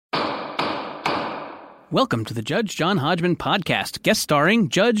Welcome to the Judge John Hodgman podcast, guest starring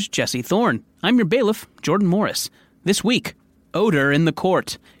Judge Jesse Thorne. I'm your bailiff, Jordan Morris. This week, odor in the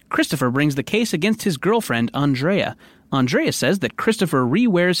court. Christopher brings the case against his girlfriend, Andrea. Andrea says that Christopher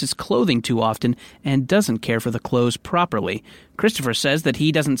re-wears his clothing too often and doesn't care for the clothes properly. Christopher says that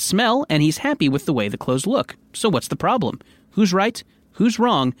he doesn't smell and he's happy with the way the clothes look. So what's the problem? Who's right? Who's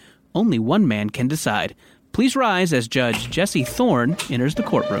wrong? Only one man can decide. Please rise as Judge Jesse Thorne enters the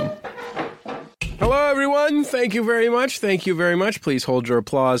courtroom. Hello, everyone. Thank you very much. Thank you very much. Please hold your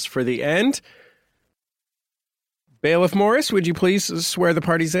applause for the end. Bailiff Morris, would you please swear the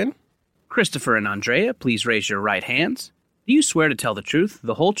parties in? Christopher and Andrea, please raise your right hands. Do you swear to tell the truth,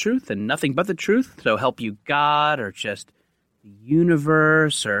 the whole truth, and nothing but the truth, so help you God, or just the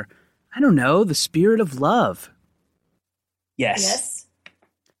universe, or, I don't know, the spirit of love? Yes.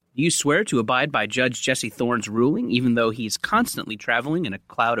 Do you swear to abide by Judge Jesse Thorne's ruling, even though he's constantly traveling in a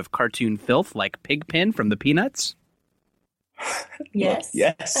cloud of cartoon filth like Pigpen from the Peanuts? Yes.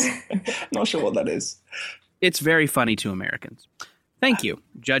 Yes. Not sure what that is. It's very funny to Americans. Thank you.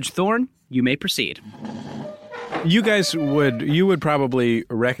 Judge Thorne, you may proceed. You guys would probably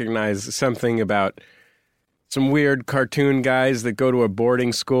recognize something about some weird cartoon guys that go to a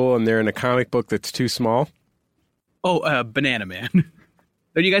boarding school and they're in a comic book that's too small. Oh, Banana Man.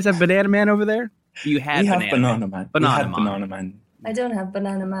 Do you guys have Banana Man over there? We have Banana Man. Banana Man. I don't have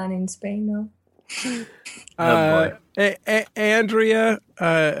Banana Man in Spain, no.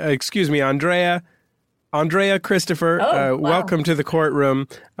 Andrea, Christopher, wow. welcome to the courtroom.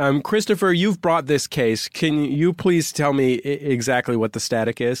 Christopher, you've brought this case. Can you please tell me exactly what the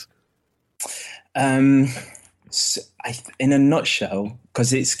static is? So in a nutshell,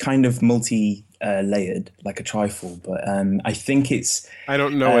 because it's kind of multi-layered, like a trifle, but I think it's... I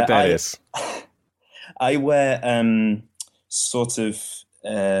don't know what that is. I wear sort of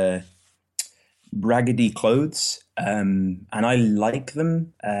raggedy clothes, and I like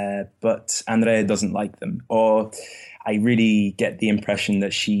them, but Andrea doesn't like them. Or I really get the impression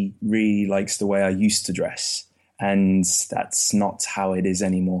that she really likes the way I used to dress, and that's not how it is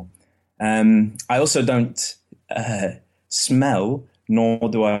anymore. I also don't smell, nor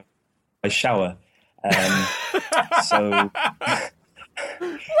do I shower. So...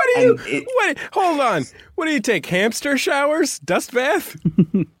 Hold on. What do you take? Hamster showers? Dust bath?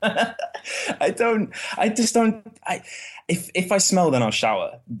 If I smell, then I'll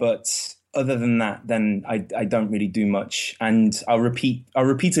shower. But other than that, then I don't really do much. And I'll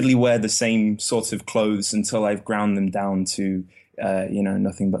repeatedly wear the same sort of clothes until I've ground them down to,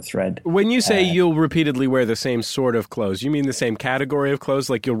 nothing but thread. When you say you'll repeatedly wear the same sort of clothes, you mean the same category of clothes?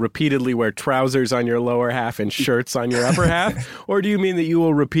 Like you'll repeatedly wear trousers on your lower half and shirts on your upper half? Or do you mean that you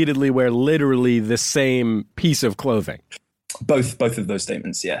will repeatedly wear literally the same piece of clothing? Both of those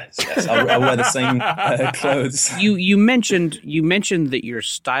statements, yes. I'll wear the same clothes. You mentioned that your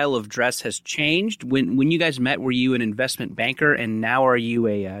style of dress has changed. When you guys met, were you an investment banker, and now are you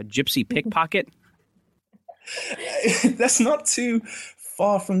a gypsy pickpocket? That's not too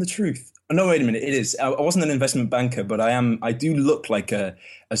far from the truth. No, wait a minute. It is. I wasn't an investment banker, but I do look like a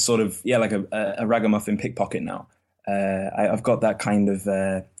sort of like a ragamuffin pickpocket now. I've got that kind of.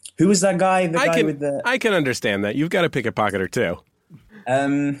 Who was that guy? I can understand that. You've got a pickpocketer too.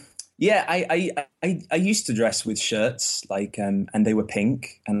 Yeah, I used to dress with shirts and they were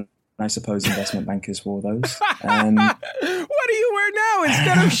pink, and I suppose investment bankers wore those. What do you wear now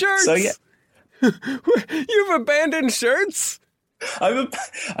instead of shirts? So yeah. You've abandoned shirts? I've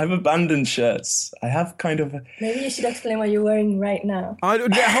abandoned shirts. I have kind of... Maybe you should explain what you're wearing right now.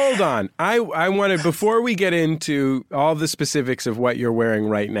 Hold on. I wanted, before we get into all the specifics of what you're wearing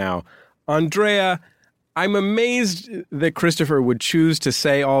right now, Andrea, I'm amazed that Christopher would choose to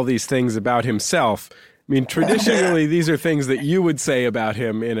say all these things about himself. I mean, traditionally, these are things that you would say about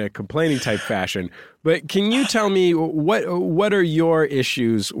him in a complaining type fashion. But can you tell me what are your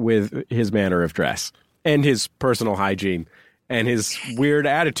issues with his manner of dress and his personal hygiene and his weird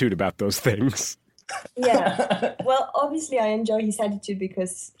attitude about those things? Yeah. Well, obviously, I enjoy his attitude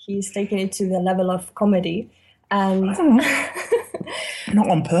because he's taken it to the level of comedy. And not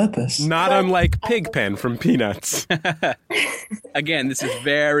on purpose. Not unlike Pigpen from Peanuts. Again, this is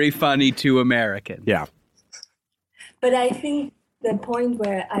very funny to Americans. Yeah. But I think the point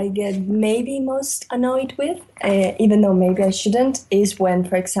where I get maybe most annoyed with, even though maybe I shouldn't, is when,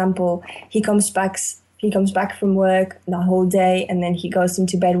 for example, he comes back from work the whole day and then he goes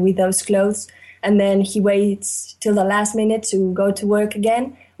into bed with those clothes, and then he waits till the last minute to go to work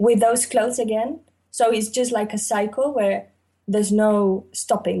again with those clothes again. So it's just like a cycle where there's no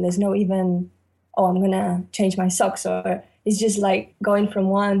stopping. There's no even, I'm going to change my socks. Or it's just like going from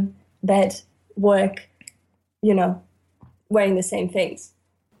one bed, work, wearing the same things.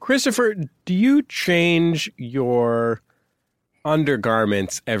 Christopher, do you change your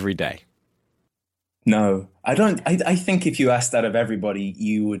undergarments every day? No, I don't. I think if you asked that of everybody,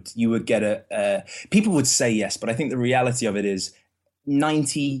 you would get people would say yes, but I think the reality of it is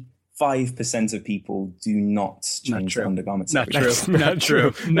 95% of people do not change their undergarments. Not true. Not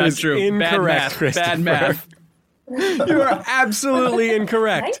true. Not true. Incorrect, Bad math. You are absolutely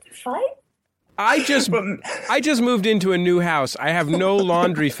incorrect. 95? I just moved into a new house. I have no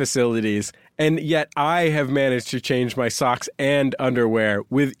laundry facilities, and yet I have managed to change my socks and underwear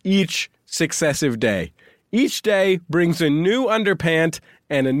with each successive day. Each day brings a new underpant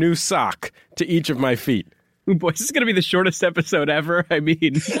and a new sock to each of my feet. Boy, this is going to be the shortest episode ever. I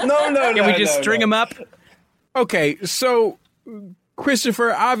mean, No. Can we just string them up? Okay, so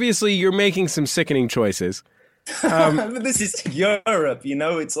Christopher, obviously you're making some sickening choices. This is Europe,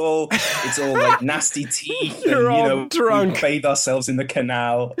 it's all like nasty teeth. You're and, all drunk. We bathe ourselves in the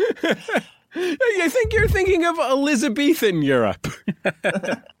canal. I think you're thinking of Elizabethan Europe.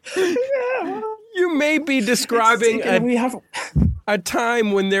 You may be describing a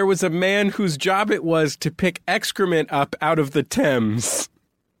time when there was a man whose job it was to pick excrement up out of the Thames.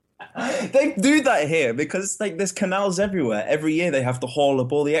 They do that here because there's canals everywhere. Every year they have to haul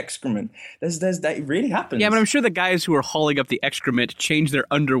up all the excrement. That it really happens. Yeah, but I'm sure the guys who are hauling up the excrement change their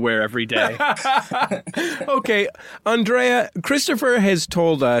underwear every day. Okay, Andrea, Christopher has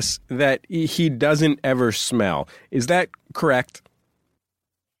told us that he doesn't ever smell. Is that correct?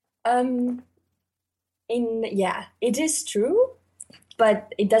 Yeah, it is true,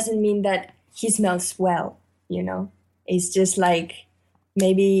 but it doesn't mean that he smells well, It's just like,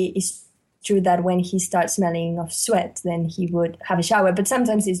 maybe it's true that when he starts smelling of sweat, then he would have a shower. But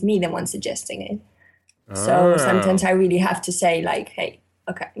sometimes it's me the one suggesting it. So sometimes I really have to say, like, hey,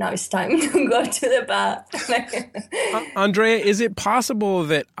 okay, now it's time to go to the bath. Andrea, is it possible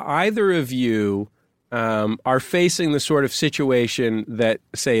that either of you are facing the sort of situation that,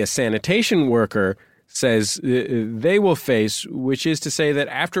 say, a sanitation worker says they will face, which is to say that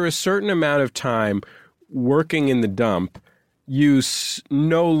after a certain amount of time working in the dump, you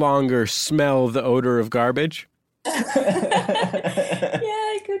no longer smell the odor of garbage? Yeah,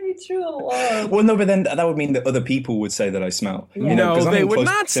 it could be true. Wow. Well, no, but then that would mean that other people would say that I smell. Yeah. No, they would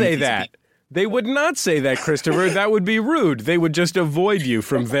not say that. They would not say that, Christopher. That would be rude. They would just avoid you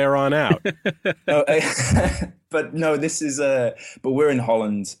from there on out. But no, this is but we're in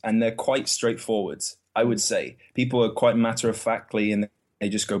Holland and they're quite straightforward, I would say. People are quite matter-of-factly and they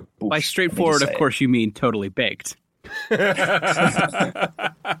just go... By straightforward, of course, you mean totally baked.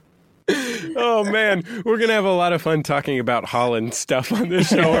 Oh, man. We're going to have a lot of fun talking about Holland stuff on this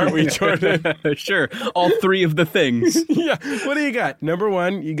show, aren't we, Jordan? Sure. All three of the things. Yeah. What do you got? Number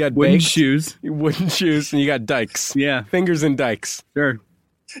one, you got Wooden baked, shoes. wooden shoes, and you got dikes. Yeah. Fingers in dikes. Sure.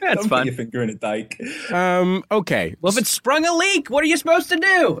 That's Don't fun. put your finger in a dike. Okay. Well, if it sprung a leak, what are you supposed to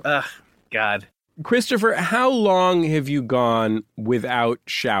do? God. Christopher, how long have you gone without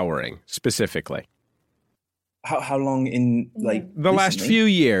showering, specifically? How long in, like... The last recently? few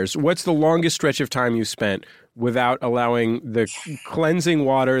years. What's the longest stretch of time you spent without allowing the cleansing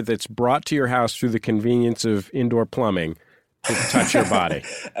water that's brought to your house through the convenience of indoor plumbing to touch your body?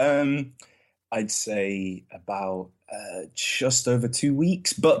 I'd say about just over 2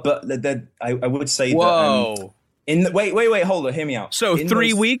 weeks. But I would say Whoa. that... Wait, hold on, hear me out. So In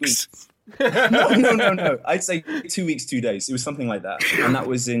 3 those weeks? No. I'd say 2 weeks, 2 days. It was something like that. And that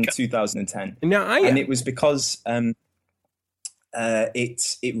was in 2010. And it was because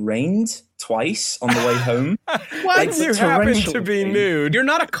it rained twice on the way home. What? It's a You happen torrential to be rain. nude. You're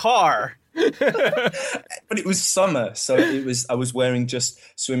not a car. But it was summer, so I was wearing just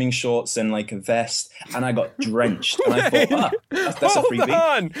swimming shorts and like a vest, and I got drenched. And I thought, that's a Hold freebie.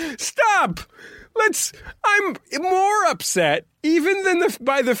 on. Stop. I'm more upset even than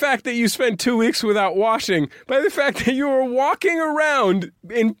by the fact that you spent 2 weeks without washing, by the fact that you were walking around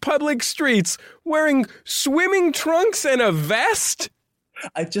in public streets wearing swimming trunks and a vest.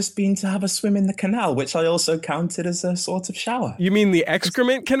 I'd just been to have a swim in the canal, which I also counted as a sort of shower. You mean the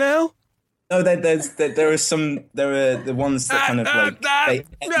excrement canal? No, there are the ones that kind of like they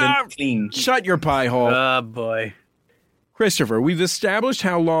clean. Shut your pie hole. Oh, boy. Christopher, we've established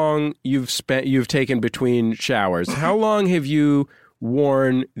how long you've taken between showers. How long have you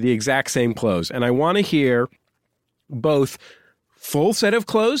worn the exact same clothes? And I want to hear both full set of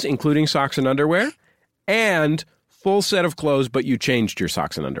clothes, including socks and underwear, and full set of clothes, but you changed your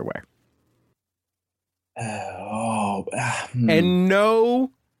socks and underwear. And no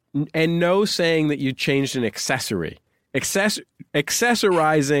saying that you changed an accessory.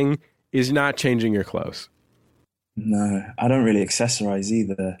 Accessorizing is not changing your clothes. No, I don't really accessorize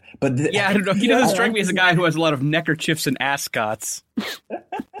either. But Yeah, I don't know. He doesn't strike me as a guy who has a lot of neckerchiefs and ascots.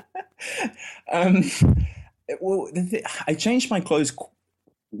 Well, I change my clothes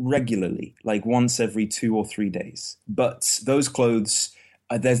regularly, like once every 2 or 3 days. But those clothes,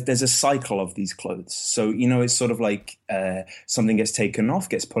 there's a cycle of these clothes. So, it's sort of like something gets taken off,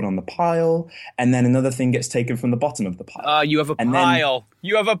 gets put on the pile, and then another thing gets taken from the bottom of the pile. You have a pile.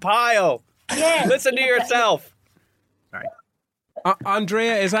 You have a pile. Yeah. Listen to yourself. Sorry.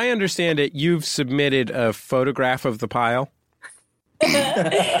 Andrea, as I understand it, you've submitted a photograph of the pile.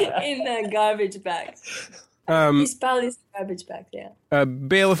 In a garbage bag. His pile is a garbage bag, yeah.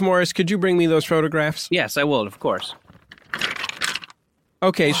 Bailiff Morris, could you bring me those photographs? Yes, I will, of course.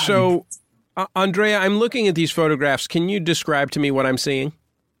 Okay, so, Andrea, I'm looking at these photographs. Can you describe to me what I'm seeing?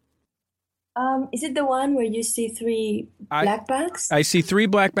 Is it the one where you see 3 black bags? I see 3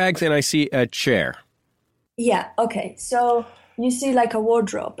 black bags and I see a chair. Yeah, okay. So you see like a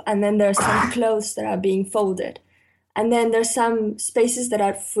wardrobe, and then there's some clothes that are being folded. And then there's some spaces that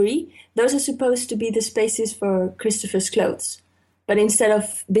are free. Those are supposed to be the spaces for Christopher's clothes. But instead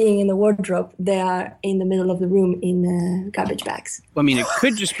of being in the wardrobe, they are in the middle of the room in garbage bags. Well, I mean, it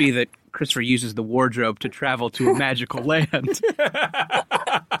could just be that Christopher uses the wardrobe to travel to a magical land.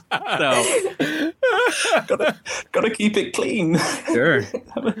 So, gotta keep it clean. Sure.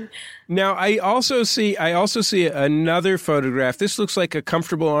 Now, I also see another photograph. This looks like a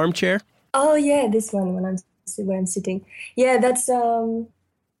comfortable armchair. Oh yeah, this one where I'm sitting. Yeah, that's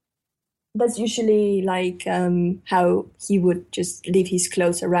usually like how he would just leave his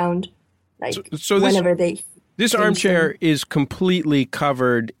clothes around, like so whenever this armchair is completely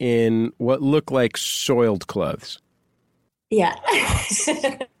covered in what look like soiled clothes. Yeah.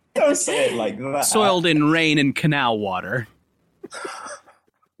 Don't say it like that. Soiled in rain and canal water.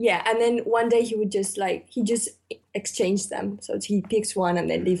 Yeah, and then one day he would just exchange them. So he picks one and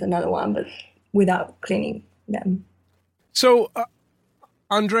then leaves another one, but without cleaning them. So,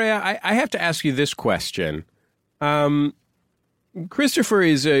 Andrea, I have to ask you this question. Christopher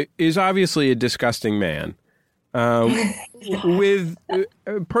is obviously a disgusting man with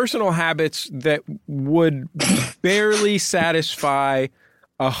personal habits that would barely satisfy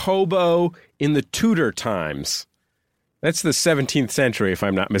a hobo in the Tudor times. That's the 17th century, if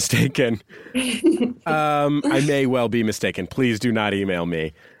I'm not mistaken. I may well be mistaken. Please do not email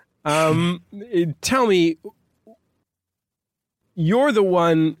me. Tell me, you're the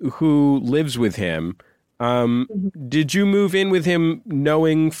one who lives with him. Did you move in with him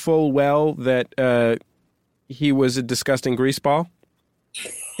knowing full well that he was a disgusting greaseball?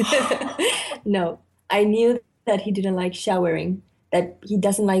 No, I knew that he didn't like showering, that he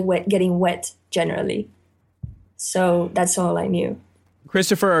doesn't like getting wet generally. So that's all I knew.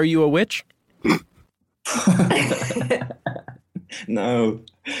 Christopher, are you a witch? No.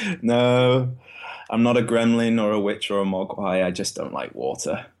 I'm not a gremlin or a witch or a mogwai. I just don't like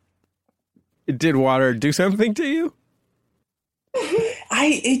water. Did water do something to you?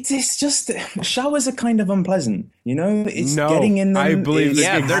 It's just showers are kind of unpleasant, It's No, getting in them. I believe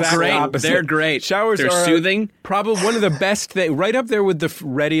Yeah, the they're exact great. opposite. They're great. Showers They're are soothing. Probably one of the best things, right up there with the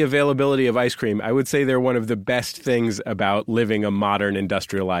ready availability of ice cream. I would say they're one of the best things about living a modern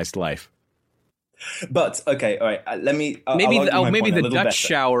industrialized life. But okay, all right. Maybe the Dutch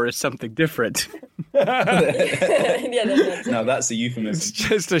shower is something different. Yeah, No, that's a It's euphemism.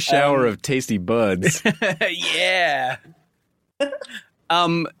 just a shower of tasty buds. Yeah.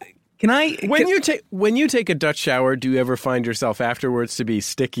 Can I? When you take a Dutch shower, do you ever find yourself afterwards to be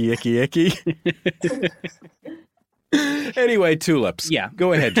sticky, icky? Anyway, tulips. Yeah.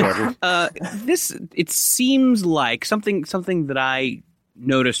 Go ahead, Jordan. It seems like something that I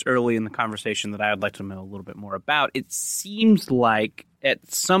noticed early in the conversation that I would like to know a little bit more about. It seems like at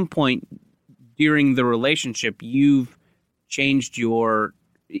some point during the relationship, you've changed your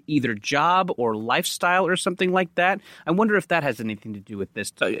either job or lifestyle or something like that. I wonder if that has anything to do with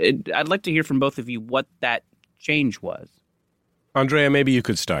this. I'd like to hear from both of you what that change was. Andrea, maybe you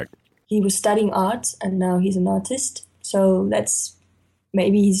could start. He was studying art and now he's an artist. So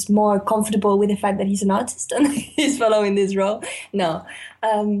maybe he's more comfortable with the fact that he's an artist and he's following this role. No,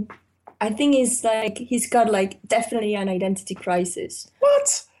 I think he's got definitely an identity crisis.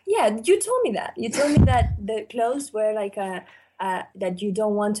 What? Yeah, you told me that. You told me that the clothes were that you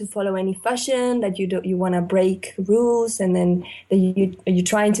don't want to follow any fashion, that you want to break rules, and then that you're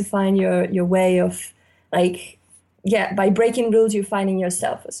trying to find your way of by breaking rules you're finding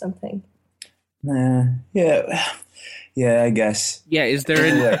yourself or something. Yeah, I guess. Yeah, I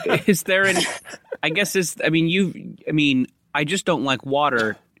just don't like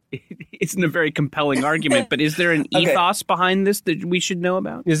water. isn't a very compelling argument, but is there an ethos behind this that we should know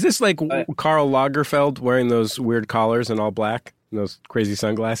about? Is this like Karl Lagerfeld wearing those weird collars and all black and those crazy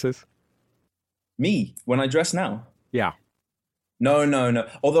sunglasses? Me, when I dress now? Yeah. No.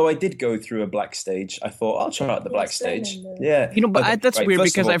 Although I did go through a black stage. I thought, I'll try out the black stage. Yeah. But that's weird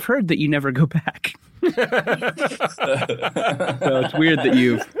because I've heard that you never go back. So it's weird that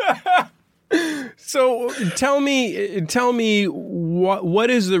you've... So tell me what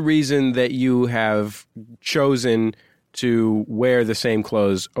is the reason that you have chosen to wear the same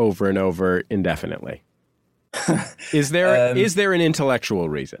clothes over and over indefinitely? Is there an intellectual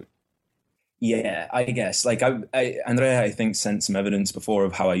reason? Yeah, I guess. Like Andrea, I think, sent some evidence before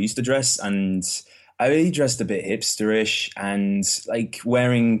of how I used to dress, and I really dressed a bit hipsterish and like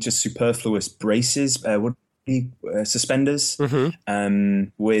wearing just superfluous braces. Suspenders,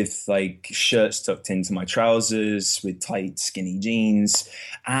 with like shirts tucked into my trousers, with tight, skinny jeans,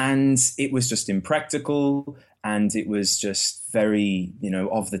 and it was just impractical. And it was just very,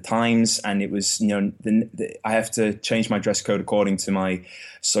 of the times. And it was, I have to change my dress code according to my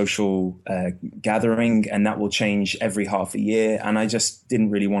social gathering, and that will change every half a year. And I just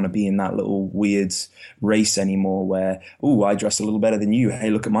didn't really want to be in that little weird race anymore where, I dress a little better than you. Hey,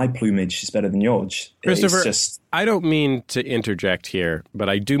 look at my plumage. It's better than yours. Christopher, I don't mean to interject here, but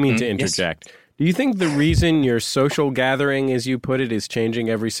I do mean to interject. Yes. Do you think the reason your social gathering, as you put it, is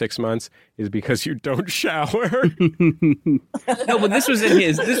changing every 6 months is because you don't shower? No, but this was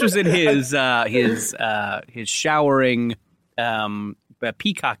in his showering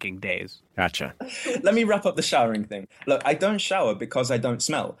peacocking days. Gotcha. Let me wrap up the showering thing. Look, I don't shower because I don't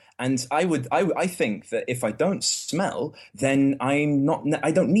smell. And I think that if I don't smell, then I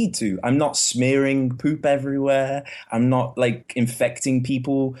don't need to. I'm not smearing poop everywhere. I'm not like infecting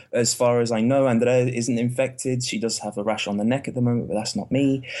people as far as I know. Andrea isn't infected. She does have a rash on the neck at the moment, but that's not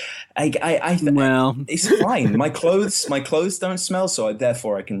me. Well, it's fine. My clothes don't smell, so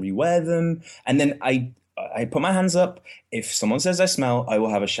therefore I can rewear them. And then I put my hands up. If someone says I smell, I will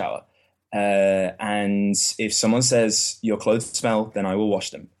have a shower. And if someone says your clothes smell, then I will wash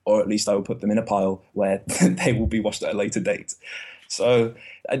them, or at least I will put them in a pile where they will be washed at a later date. So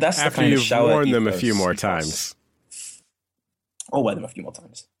that's after the kind of shower. After you've worn them a few more times. I'll wear them a few more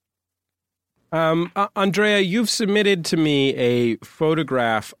times. Andrea, you've submitted to me a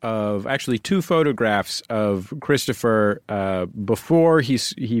photograph actually two photographs of Christopher before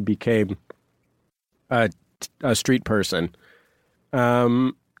he became a street person.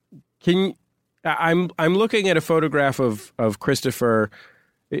 I'm looking at a photograph of Christopher.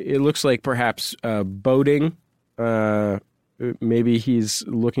 It looks like perhaps boating. Maybe he's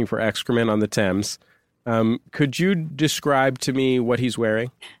looking for excrement on the Thames. Could you describe to me what he's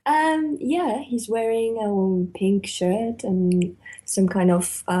wearing? Yeah, he's wearing a pink shirt and some kind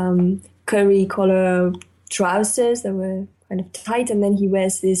of curry color trousers that were kind of tight, and then he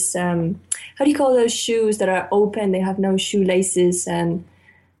wears this how do you call those shoes that are open? They have no shoelaces and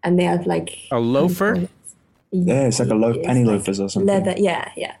they have like a loafer. Yeah, it's like a penny loafers or something. Leather,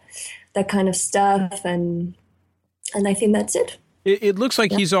 yeah, that kind of stuff, and I think that's it. It looks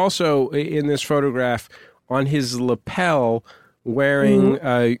like he's also in this photograph on his lapel wearing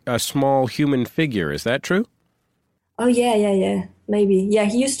a small human figure. Is that true? Oh yeah. Maybe. Yeah,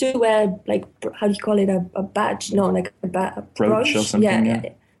 he used to wear like, how do you call it? A badge? No, like a brooch or something. Yeah.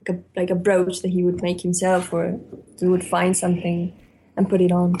 Like a brooch that he would make himself, or he would find something and put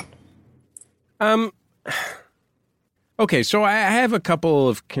it on. Okay, so I have a couple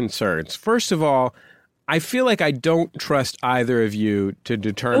of concerns. First of all, I feel like I don't trust either of you to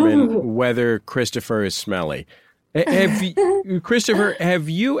determine whether Christopher is smelly. Christopher, have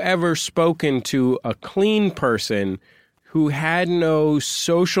you ever spoken to a clean person who had no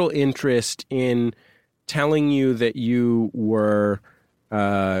social interest in telling you that you were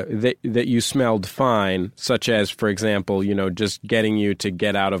that you smelled fine, such as, for example, just getting you to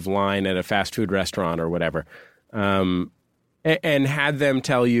get out of line at a fast food restaurant or whatever, and had them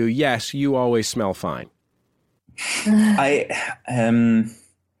tell you, yes, you always smell fine?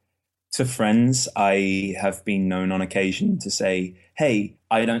 To friends, I have been known on occasion to say, hey,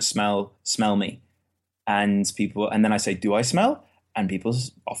 I don't smell me. And then I say, do I smell? And people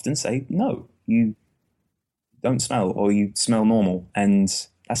often say, no, you don't smell, or you smell normal. And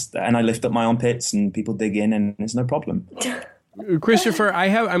I lift up my armpits and people dig in and there's no problem. Christopher,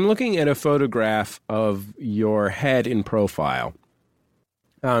 I'm looking at a photograph of your head in profile.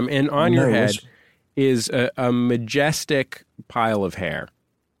 And on your head is a majestic pile of hair.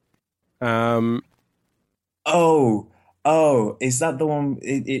 Is that the one?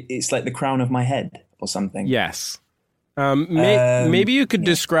 It's like the crown of my head or something. Yes. Maybe you could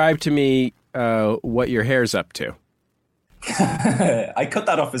describe to me what your hair's up to. I cut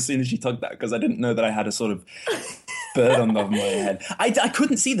that off as soon as she took that because I didn't know that I had a sort of bird on top of my head. I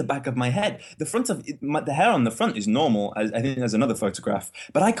couldn't see the back of my head. The front of the hair on the front is normal. I think there's another photograph,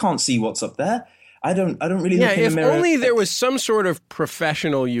 but I can't see what's up there. I don't really look in the mirror. If only there was some sort of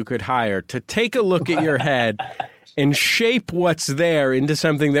professional you could hire to take a look at your head and shape what's there into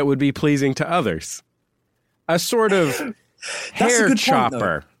something that would be pleasing to others. A sort of hair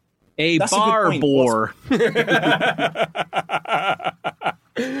chopper. That's bar bore.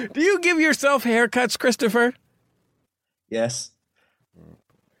 Do you give yourself haircuts, Christopher? Yes.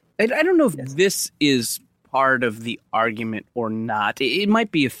 I don't know if this is part of the argument or not. It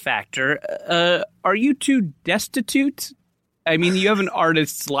might be a factor. Are you two destitute? I mean, you have an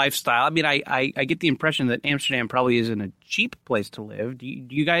artist's lifestyle. I mean, I get the impression that Amsterdam probably isn't a cheap place to live. Do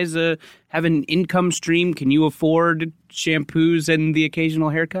you guys have an income stream? Can you afford shampoos and the occasional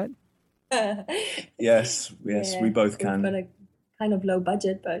haircut? Yes, we both can. We've got a kind of low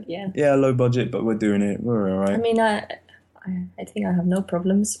budget, but yeah. Yeah, low budget, but we're doing it. We're all right. I mean, I think I have no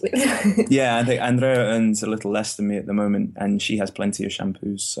problems with Yeah, I think Andrea earns a little less than me at the moment, and she has plenty of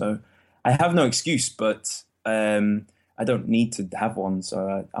shampoos. So I have no excuse, but I don't need to have one,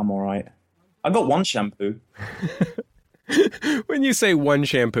 so I'm all right. I got one shampoo. When you say one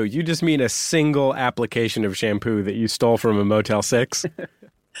shampoo, you just mean a single application of shampoo that you stole from a Motel 6?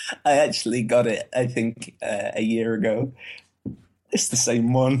 I actually got it, I think, a year ago. It's the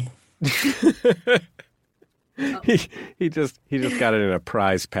same one. He just got it in a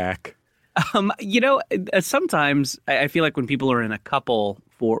prize pack. Sometimes I feel like when people are in a couple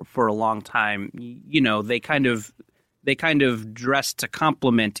for a long time, they kind of dress to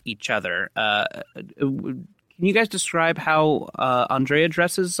complement each other. Can you guys describe how Andrea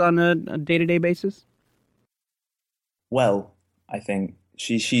dresses on a day-to-day basis? Well, I think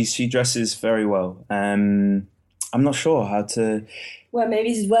she dresses very well. I'm not sure how to. Well, maybe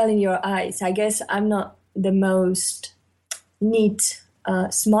it's well in your eyes. I guess I'm not the most neat,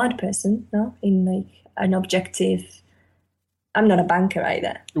 smart person. No, in like an objective. I'm not a banker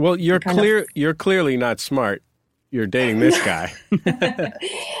either. Well, you're clearly not smart. You're dating this guy.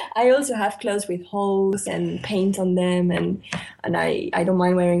 I also have clothes with holes and paint on them, and I don't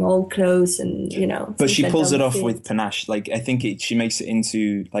mind wearing old clothes, and But she pulls it off with panache. Like I think she makes it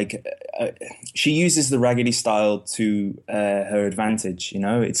into like she uses the raggedy style to her advantage.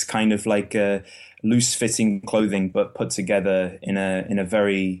 It's kind of like loose fitting clothing, but put together in a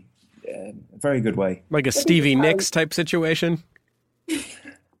very very good way. Like a Stevie Nicks type situation.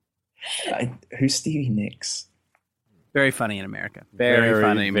 Who's Stevie Nicks? Very funny in America. Very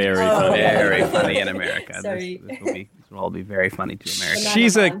funny. Very funny in America. Sorry. This will all be very funny to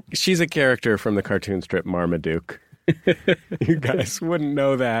America. She's a character from the cartoon strip Marmaduke. You guys wouldn't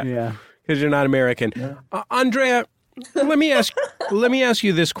know that, because you're not American. Yeah. Andrea, let me ask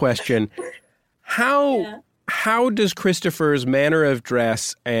you this question: How does Christopher's manner of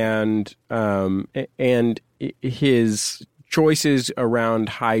dress and his choices around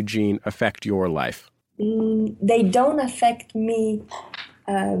hygiene affect your life? They don't affect me,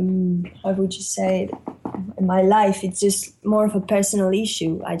 how would you say it, in my life. It's just more of a personal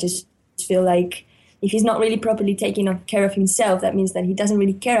issue. I just feel like if he's not really properly taking care of himself, that means that he doesn't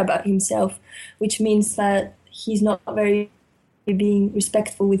really care about himself, which means that he's not very being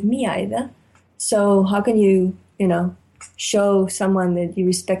respectful with me either. So how can you, show someone that you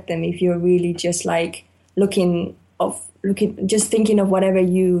respect them if you're really just like just thinking of whatever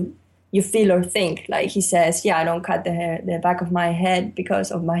you feel or think? Like he says, I don't cut the back of my head because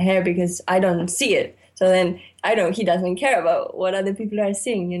of my hair because I don't see it. So then he doesn't care about what other people are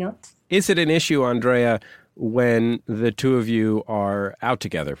seeing, Is it an issue, Andrea, when the two of you are out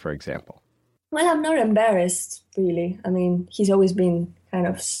together, for example? Well, I'm not embarrassed, really. I mean, he's always been kind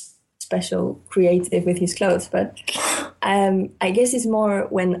of special, creative with his clothes. But I guess it's more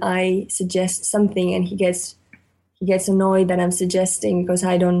when I suggest something and he gets annoyed that I'm suggesting because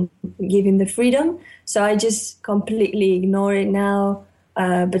I don't give him the freedom. So I just completely ignore it now,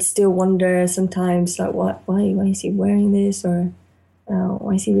 but still wonder sometimes, like, why is he wearing this? Or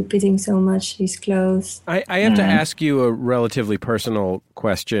why is he repeating so much his clothes? I have to ask you a relatively personal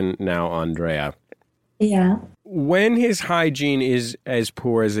question now, Andrea. Yeah. When his hygiene is as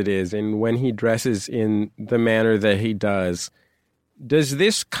poor as it is, and when he dresses in the manner that he does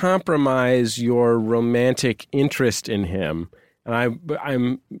this compromise your romantic interest in him? And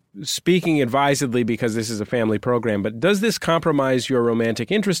I'm speaking advisedly because this is a family program, but does this compromise your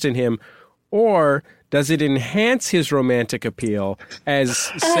romantic interest in him, or does it enhance his romantic appeal as,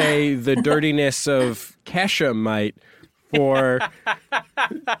 say, the dirtiness of Kesha might for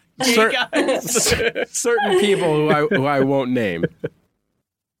certain people who I won't name.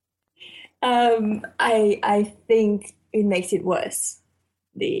 I think it makes it worse.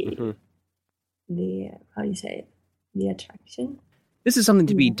 The how do you say it? The attraction. This is something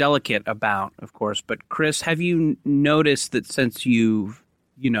to be delicate about, of course. But Chris, have you noticed that since you've,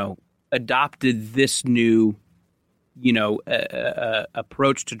 adopted this new,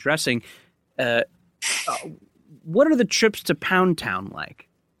 approach to dressing, what are the trips to Pound Town like?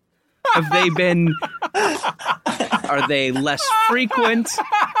 Have they been? Are they less frequent?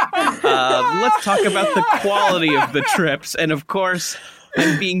 Let's talk about the quality of the trips, and of course,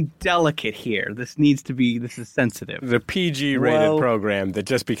 I'm being delicate here. This is sensitive. The PG-rated program that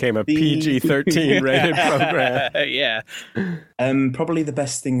just became a PG-13 rated program. Yeah. Probably the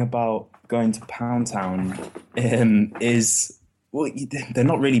best thing about going to Pound Town is, they're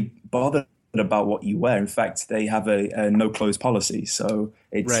not really bothered about what you wear. In fact, they have a no clothes policy, so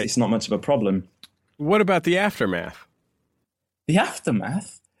it's not much of a problem. What about the aftermath? The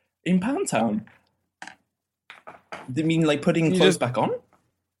aftermath in Pound Town? You mean like putting clothes back on?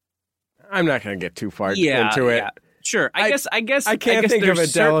 I'm not going to get too far into it. Yeah. Sure. I guess I can't think of a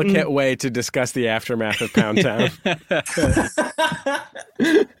delicate way to discuss the aftermath of Pound Town.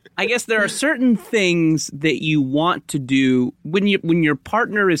 I guess there are certain things that you want to do when your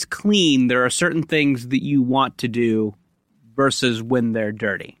partner is clean. There are certain things that you want to do versus when they're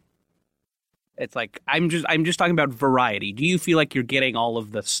dirty. It's like I'm just talking about variety. Do you feel like you're getting all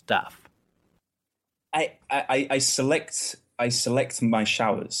of the stuff? I select my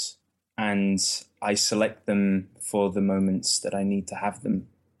showers, and I select them for the moments that I need to have them.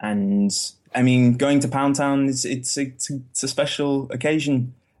 And I mean, going to Pound Town it's a special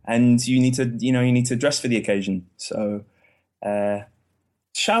occasion, and you need to dress for the occasion. So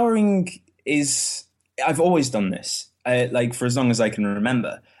showering is, I've always done this, like for as long as I can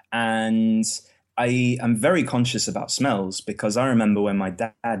remember, and I am very conscious about smells, because I remember when my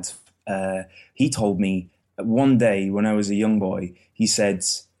dad, he told me one day when I was a young boy, he said,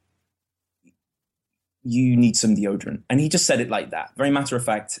 "You need some deodorant." And he just said it like that, very matter of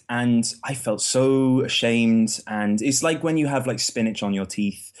fact. And I felt so ashamed. And it's like when you have like spinach on your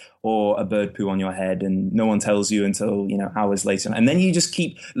teeth or a bird poo on your head, and no one tells you until, hours later. And then you just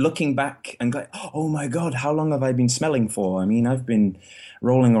keep looking back and go, oh my God, how long have I been smelling for? I mean, I've been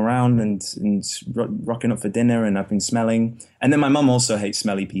rolling around and rocking up for dinner, and I've been smelling. And then my mum also hates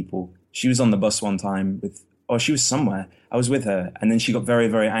smelly people. She was on the bus one time she was somewhere. I was with her, and then she got very,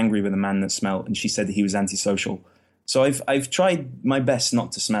 very angry with a man that smelled, and she said that he was antisocial. So I've tried my best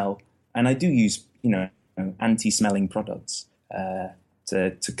not to smell, and I do use anti-smelling products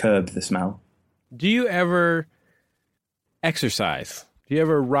to curb the smell. Do you ever exercise? Do you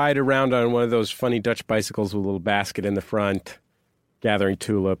ever ride around on one of those funny Dutch bicycles with a little basket in the front, gathering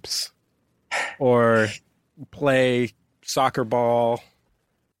tulips, or play soccer ball,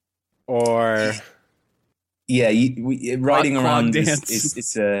 or riding around dance.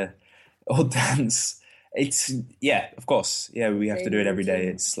 it's a old dance. It's of course, we have to do it every day.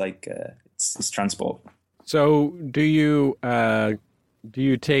 It's like it's transport. So do you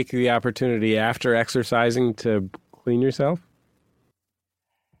take the opportunity after exercising to clean yourself?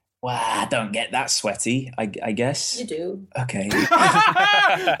 Well, I don't get that sweaty, I guess. You do. Okay.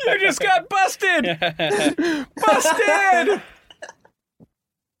 You just got busted! Busted!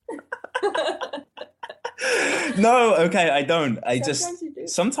 No, okay, I don't.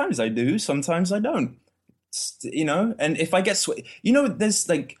 Sometimes I do, sometimes I don't. And if I get sweat, there's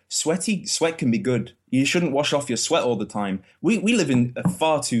like sweat can be good. You shouldn't wash off your sweat all the time. We live in a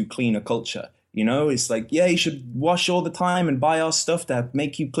far too clean a culture. It's like, you should wash all the time and buy our stuff to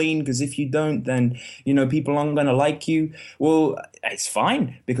make you clean, because if you don't, then, people aren't going to like you. Well, it's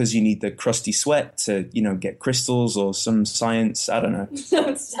fine, because you need the crusty sweat to, get crystals or some science. I don't know.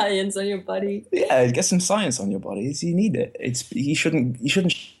 Some science on your body. Yeah, get some science on your body. You need it. You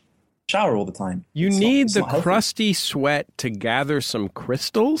shouldn't shower all the time. You need the crusty sweat to gather some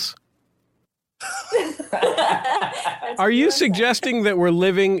crystals? Are you suggesting that we're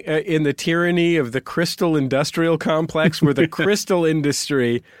living in the tyranny of the crystal industrial complex, where the crystal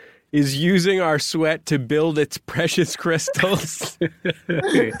industry is using our sweat to build its precious crystals?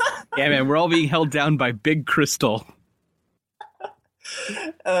 Yeah, man, we're all being held down by big crystal.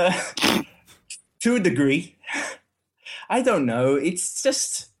 To a degree. I don't know. It's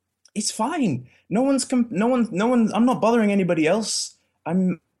just, it's fine. No one. I'm not bothering anybody else.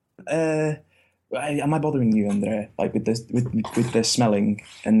 Am I bothering you, Andrea? Like with the smelling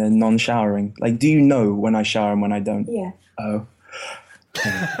and the non-showering? Like, do you know when I shower and when I don't? Yeah. Oh.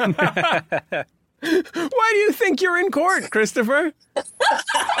 Why do you think you're in court, Christopher?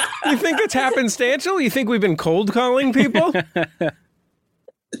 You think it's happenstantial? You think we've been cold calling people?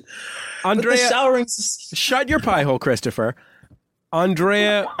 Andrea, shut your pie hole, Christopher.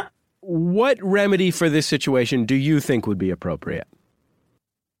 Andrea, what remedy for this situation do you think would be appropriate?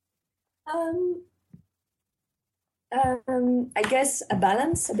 I guess a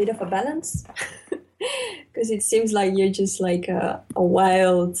bit of a balance, because it seems like you're just like a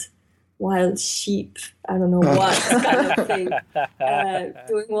wild sheep. I don't know what kind of thing,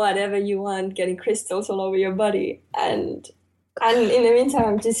 doing whatever you want, getting crystals all over your body, and in the meantime,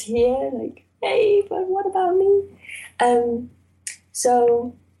 I'm just here like, hey, but what about me?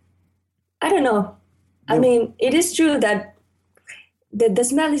 So I don't know. I mean, it is true that the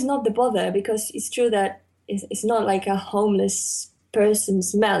smell is not the bother, because it's true that it's not like a homeless person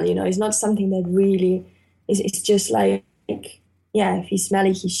smell, you know. It's not something that really is. It's just like, yeah, if he's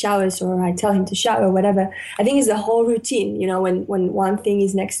smelly, he showers, or I tell him to shower, or whatever. I think it's the whole routine, you know, when one thing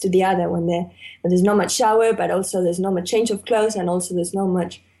is next to the other, when there's not much shower, but also there's not much change of clothes, and also there's not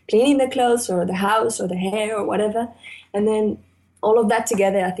much cleaning the clothes or the house or the hair or whatever. And then all of that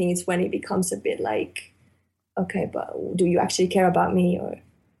together, I think it's when it becomes a bit like, okay, but do you actually care about me? Or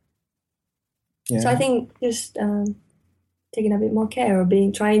So I think just taking a bit more care, or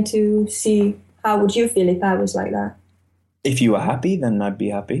trying to see how would you feel if I was like that. If you were happy, then I'd be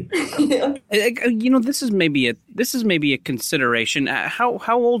happy. You know, this is maybe a consideration. How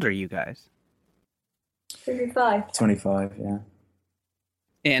old are you guys? 25. 25, yeah.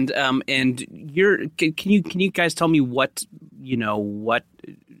 And can you guys tell me what you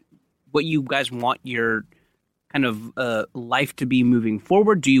guys want your kind of life to be moving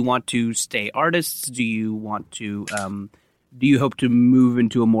forward? Do you want to stay artists? Do you want to do you hope to move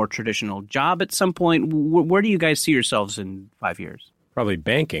into a more traditional job at some point? Where do you guys see yourselves in 5 years? Probably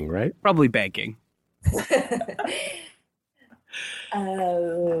banking, right? Probably banking.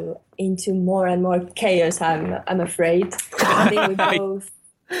 Into more and more chaos, I'm afraid. I think we both.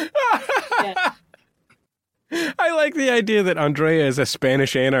 Yeah. I like the idea that Andrea is a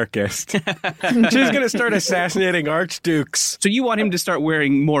Spanish anarchist. She's going to start assassinating archdukes. So you want him to start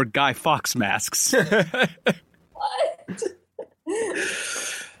wearing more Guy Fawkes masks? What?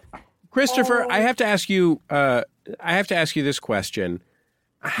 Christopher, I have to ask you this question.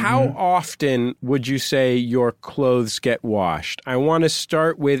 How often would you say your clothes get washed? I want to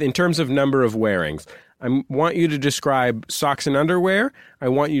start with, in terms of number of wearings, I want you to describe socks and underwear. I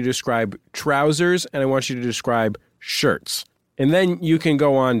want you to describe trousers, and I want you to describe shirts. And then you can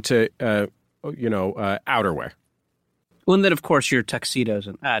go on to, outerwear. Well, and then, of course, your tuxedos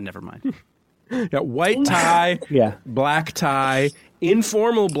and never mind. Yeah, white tie, black tie,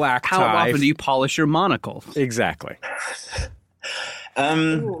 informal black tie. How often do you polish your monocle? Exactly.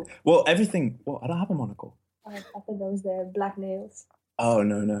 Well, everything. Well, I don't have a monocle. I thought that was the black nails. Oh,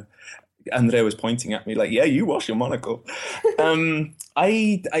 no. Andrea was pointing at me like, yeah, you wash your monocle. They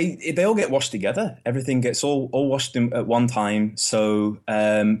all get washed together. Everything gets all washed at one time. So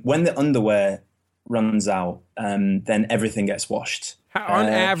when the underwear runs out, then everything gets washed. On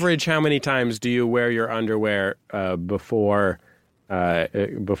average, how many times do you wear your underwear before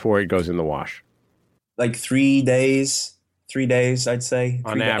it goes in the wash? Like 3 days. 3 days, I'd say.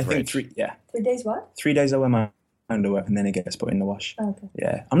 On average. I think 3 days what? 3 days I wear my underwear and then it gets put in the wash. Oh, okay.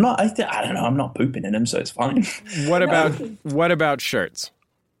 Yeah. I don't know, I'm not pooping in them, so it's fine. What about shirts?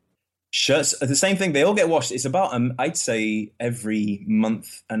 Shirts are the same thing. They all get washed. It's about, I'd say every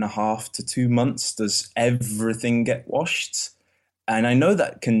month and a half to 2 months does everything get washed. And I know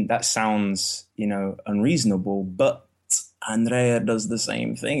that sounds, unreasonable, but Andrea does the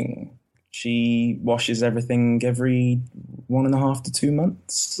same thing. She washes everything every 1.5 to 2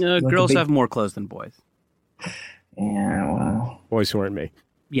 months. Girls have more clothes than boys. Yeah, well. Boys who aren't me.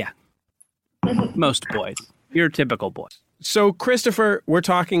 Yeah. Most boys. You're a typical boy. So, Christopher, we're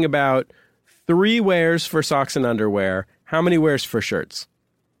talking about 3 wears for socks and underwear. How many wears for shirts?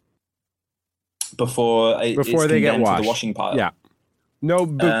 Before they get washed. To the washing pile. Yeah. No,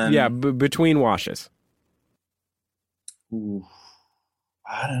 between washes. Ooh,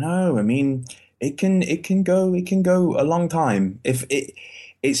 I don't know. I mean, it can go a long time. If it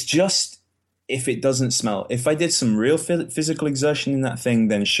doesn't smell. If I did some real physical exertion in that thing,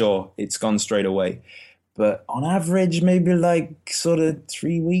 then sure, it's gone straight away. But on average, maybe like sort of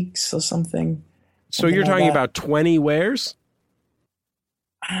 3 weeks or something. So you're talking about 20 wears?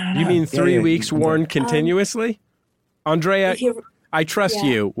 You mean 3 weeks worn continuously? Andrea, I trust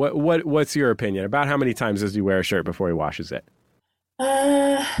you. What's your opinion about how many times does he wear a shirt before he washes it?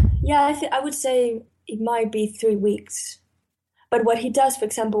 I would say it might be 3 weeks. But what he does, for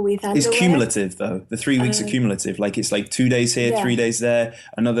example, with underwear... It's cumulative, though. The 3 weeks are cumulative. Like, it's like 2 days here, 3 days there,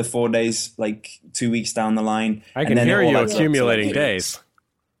 another 4 days, like 2 weeks down the line. I can hear you accumulating days.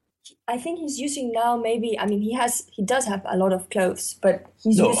 I think he's using now maybe... I mean, he does have a lot of clothes, but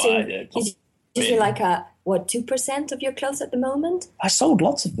he's using like 2% of your clothes at the moment? I sold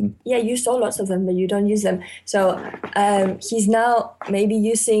lots of them. Yeah, you sold lots of them, but you don't use them. So he's now maybe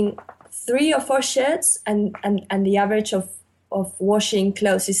using 3 or 4 shirts, and the average of washing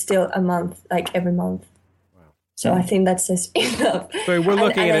clothes is still a month, like every month. Wow. So I think that says enough. So we're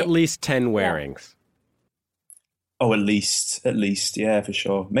looking at least 10 wearings. Yeah. Oh, at least, yeah, for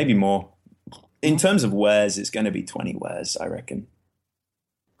sure. Maybe more. In terms of wears, it's going to be 20 wears, I reckon.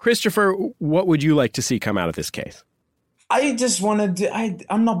 Christopher, what would you like to see come out of this case? I just want to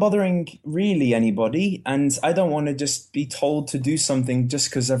I'm not bothering really anybody, and I don't want to just be told to do something just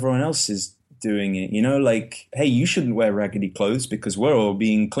because everyone else is doing it, you know, like, hey, you shouldn't wear raggedy clothes because we're all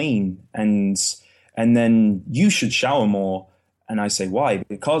being clean, and then you should shower more. And I say, why?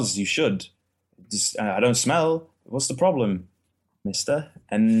 Because you should. Just, I don't smell. What's the problem, mister?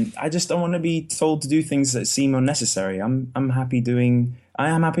 And I just don't want to be told to do things that seem unnecessary. I am happy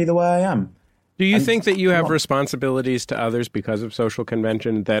the way I am. Do you think that you have responsibilities to others because of social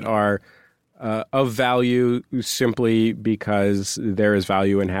convention that are of value simply because there is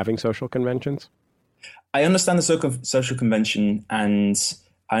value in having social conventions? I understand the social convention, and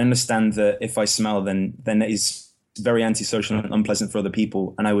I understand that if I smell, then it is very antisocial and unpleasant for other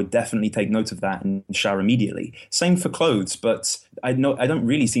people, and I would definitely take note of that and shower immediately. Same for clothes, but I don't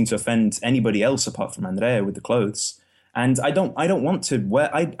really seem to offend anybody else apart from Andrea with the clothes. And I don't want to wear,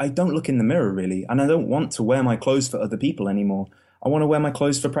 I don't look in the mirror really, and I don't want to wear my clothes for other people anymore. I want to wear my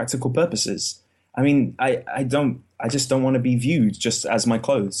clothes for practical purposes. I mean, I just don't want to be viewed just as my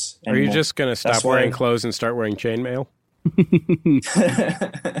clothes anymore. Are you just going to stop wearing clothes and start wearing chainmail?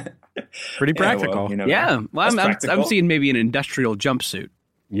 Pretty practical. Well, I'm seeing maybe an industrial jumpsuit.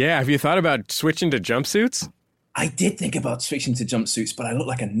 Yeah, have you thought about switching to jumpsuits? I did think about switching to jumpsuits, but I look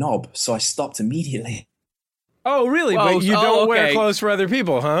like a knob, so I stopped immediately. Oh, really? But you don't wear clothes for other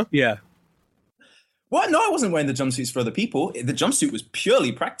people, huh? Yeah. What? No, I wasn't wearing the jumpsuits for other people. The jumpsuit was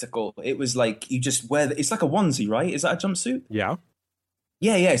purely practical. It was like you just wear it's like a onesie, right? Is that a jumpsuit? Yeah.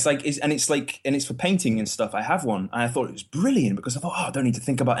 Yeah. It's for painting and stuff. I have one, and I thought it was brilliant because I thought, I don't need to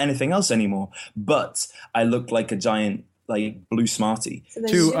think about anything else anymore. But I looked like a giant, like, blue Smartie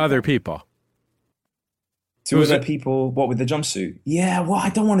to other people. To other people, what, with the jumpsuit? Yeah, well, I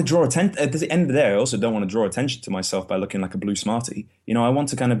don't want to draw attention. At the end of the day, I also don't want to draw attention to myself by looking like a blue Smartie. You know, I want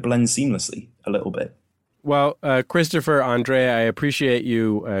to kind of blend seamlessly a little bit. Well, Christopher, Andrea, I appreciate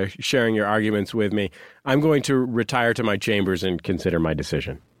you sharing your arguments with me. I'm going to retire to my chambers and consider my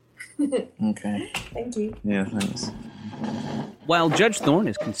decision. Okay. Thank you. Yeah, thanks. While Judge Thorne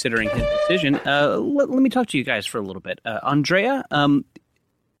is considering his decision, let me talk to you guys for a little bit. Andrea,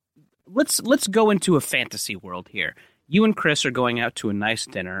 Let's go into a fantasy world here. You and Chris are going out to a nice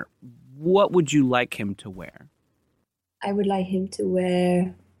dinner. What would you like him to wear? I would like him to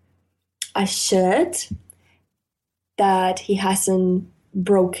wear a shirt that he hasn't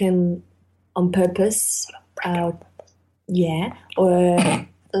broken on purpose. Or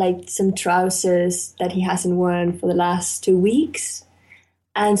like some trousers that he hasn't worn for the last 2 weeks,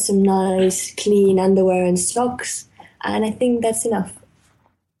 and some nice clean underwear and socks. And I think that's enough.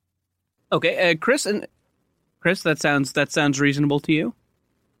 Okay, Chris, that sounds reasonable to you?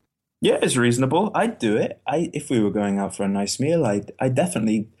 Yeah, it's reasonable. I'd do it. If we were going out for a nice meal, I'd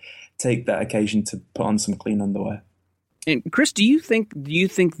definitely take that occasion to put on some clean underwear. And Chris, do you think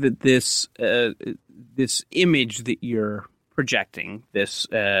that this image that you're projecting, this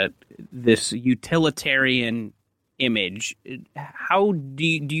utilitarian image, how do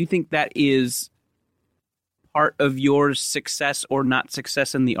you think that is part of your success or not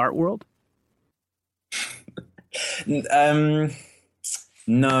success in the art world?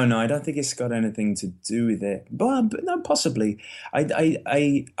 No, I don't think it's got anything to do with it. But no, possibly.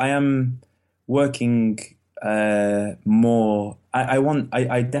 I am working more.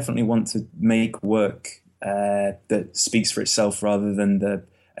 I definitely want to make work that speaks for itself rather than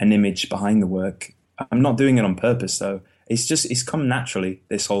an image behind the work. I'm not doing it on purpose though. It's come naturally,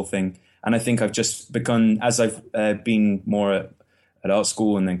 this whole thing. And I think I've just begun, as I've been more at art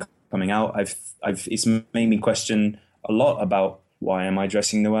school and then coming out, it's made me question a lot about why am I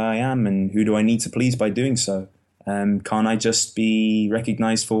dressing the way I am and who do I need to please by doing so? Can't I just be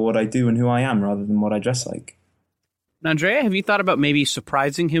recognized for what I do and who I am rather than what I dress like? Andrea, have you thought about maybe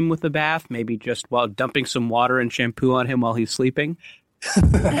surprising him with a bath? Maybe just dumping some water and shampoo on him while he's sleeping?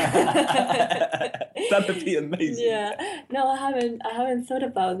 That would be amazing. Yeah, no, I haven't thought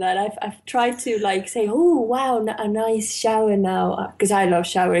about that. I've tried to like say, oh wow, a nice shower now, because I love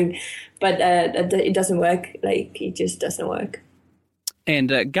showering, but it doesn't work. Like it just doesn't work.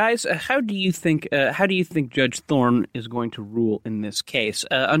 And guys, how do you think Judge Thorne is going to rule in this case?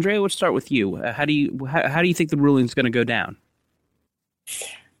 Andrea, let's start with you. How do you think the ruling is going to go down?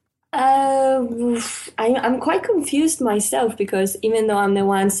 I'm quite confused myself, because even though I'm the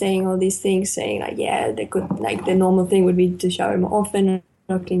one saying all these things, saying like, yeah, they could, like the normal thing would be to shower more often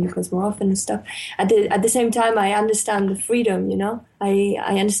or clean your clothes more often and stuff. At the same time, I understand the freedom. You know,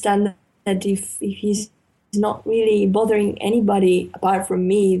 I understand that if he's not really bothering anybody apart from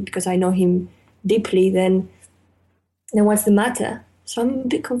me, because I know him deeply, then what's the matter? So I'm a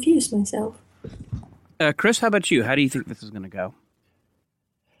bit confused myself. Chris, how about you? How do you think this is going to go?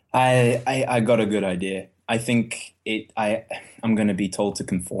 I got a good idea. I think I'm going to be told to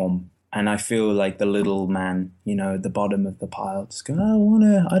conform, and I feel like the little man, at the bottom of the pile, just going, I'm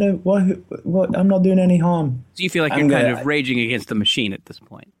not doing any harm. So you feel like you're kind of raging against the machine at this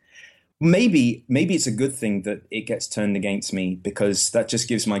point. Maybe it's a good thing that it gets turned against me, because that just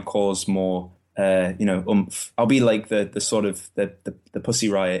gives my cause more, oomph. I'll be like the sort of the Pussy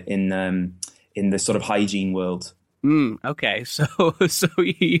Riot in the sort of hygiene world. Okay, so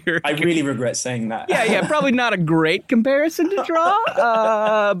you're... I really regret saying that. Yeah, probably not a great comparison to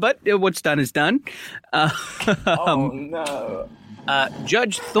draw, but what's done is done. Oh, no.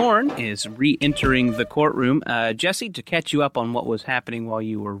 Judge Thorne is re-entering the courtroom. Jesse, to catch you up on what was happening while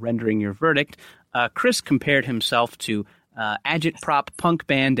you were rendering your verdict, Chris compared himself to agitprop punk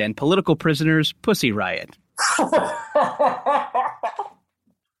band and political prisoners Pussy Riot.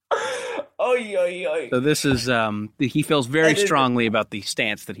 Oy, oy, oy. So this is, he feels very strongly about the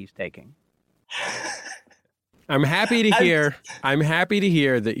stance that he's taking. I'm happy to hear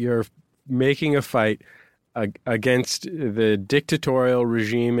that you're making a fight against the dictatorial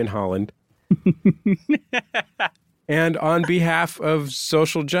regime in Holland and on behalf of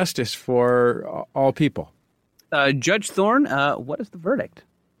social justice for all people. Judge Thorne, what is the verdict?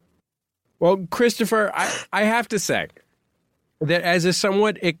 Well, Christopher, I have to say that as a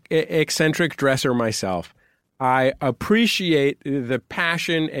somewhat eccentric dresser myself, I appreciate the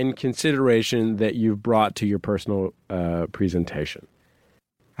passion and consideration that you've brought to your personal presentation.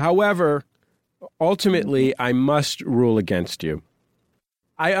 However, ultimately, I must rule against you.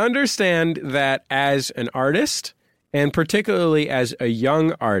 I understand that as an artist, and particularly as a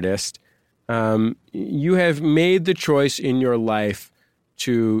young artist, you have made the choice in your life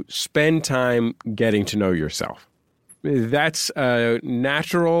to spend time getting to know yourself. That's a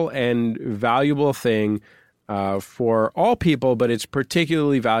natural and valuable thing for all people, but it's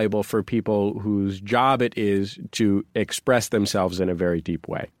particularly valuable for people whose job it is to express themselves in a very deep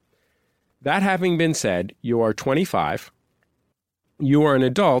way. That having been said, you are 25, you are an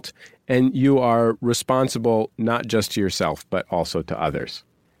adult, and you are responsible not just to yourself, but also to others.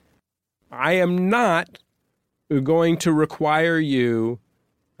 I am not going to require you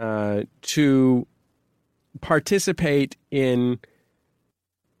to participate in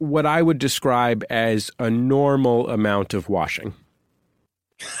what I would describe as a normal amount of washing.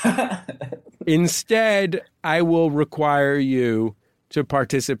 Instead, I will require you to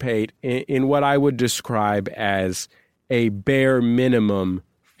participate in what I would describe as a bare minimum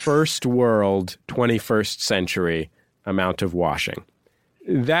first world 21st century amount of washing.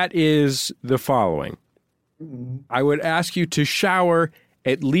 That is the following. I would ask you to shower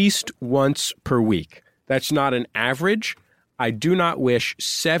at least once per week. That's not an average. I do not wish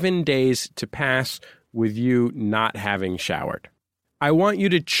 7 days to pass with you not having showered. I want you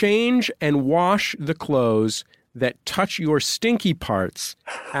to change and wash the clothes that touch your stinky parts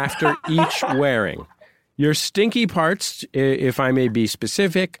after each wearing. Your stinky parts, if I may be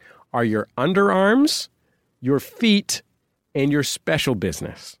specific, are your underarms, your feet, and your special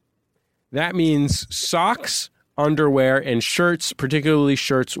business. That means socks, underwear, and shirts, particularly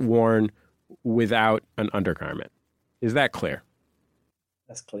shirts worn without an undergarment. Is that clear?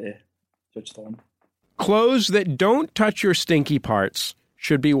 That's clear, Judge Thorne. Clothes that don't touch your stinky parts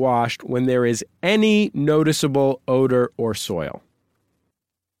should be washed when there is any noticeable odor or soil.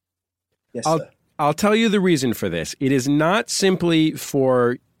 Yes, sir. I'll tell you the reason for this. It is not simply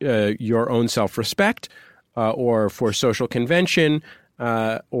for your own self-respect or for social convention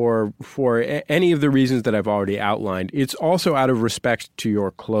or for any of the reasons that I've already outlined. It's also out of respect to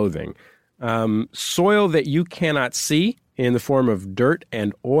your clothing. Soil that you cannot see in the form of dirt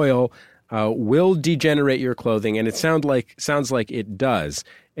and oil will degenerate your clothing, and it sounds like it does.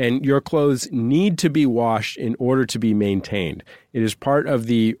 And your clothes need to be washed in order to be maintained. It is part of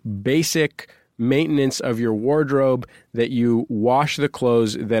the basic maintenance of your wardrobe that you wash the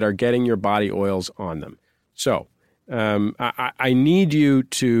clothes that are getting your body oils on them. So I need you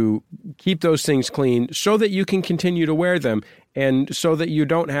to keep those things clean so that you can continue to wear them and so that you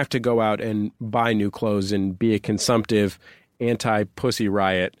don't have to go out and buy new clothes and be a consumptive anti-pussy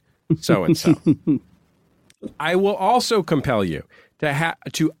riot so-and-so. I will also compel you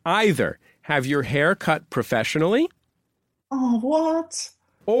to either have your hair cut professionally. Oh, what?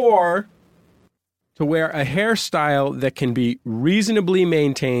 Or to wear a hairstyle that can be reasonably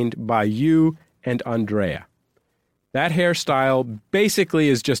maintained by you and Andrea. That hairstyle basically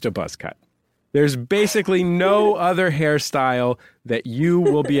is just a buzz cut. There's basically no other hairstyle that you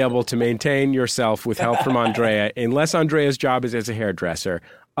will be able to maintain yourself with help from Andrea, unless Andrea's job is as a hairdresser,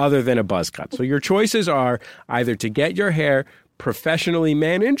 other than a buzz cut. So your choices are either to get your hair professionally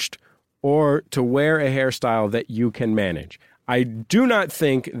managed or to wear a hairstyle that you can manage. I do not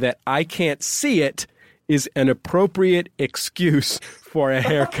think that I can't see it is an appropriate excuse for a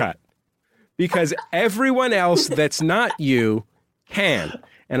haircut, because everyone else that's not you can.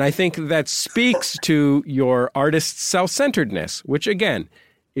 And I think that speaks to your artist's self-centeredness, which, again,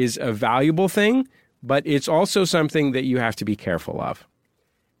 is a valuable thing, but it's also something that you have to be careful of.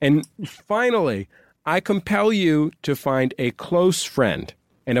 And finally, I compel you to find a close friend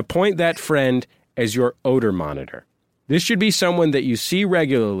and appoint that friend as your odor monitor. This should be someone that you see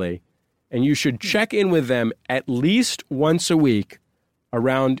regularly, and you should check in with them at least once a week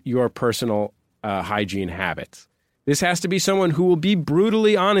around your personal hygiene habits. This has to be someone who will be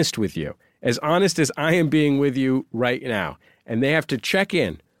brutally honest with you, as honest as I am being with you right now. And they have to check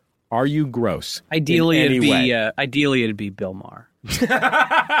in. Are you gross? Ideally, it'd be Bill Maher.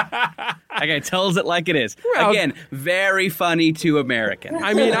 That guy tells it like it is. Well, again, very funny to Americans.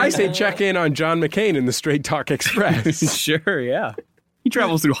 I mean, I say check in on John McCain in the Straight Talk Express. Sure, yeah. He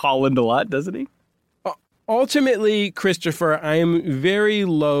travels through Holland a lot, doesn't he? Ultimately, Christopher, I am very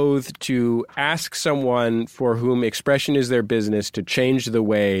loath to ask someone for whom expression is their business to change the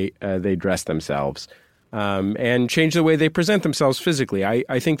way they dress themselves and change the way they present themselves physically.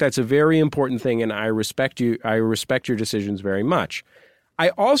 I think that's a very important thing, and I respect you. I respect your decisions very much. I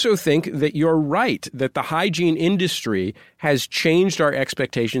also think that you're right, that the hygiene industry has changed our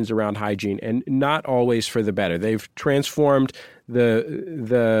expectations around hygiene, and not always for the better. They've transformed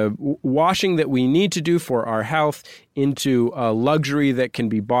the washing that we need to do for our health into a luxury that can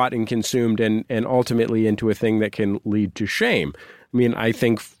be bought and consumed, and ultimately into a thing that can lead to shame. I mean, I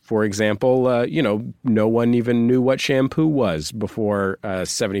think, for example, no one even knew what shampoo was before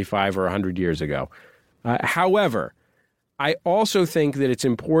 75 or 100 years ago. However, I also think that it's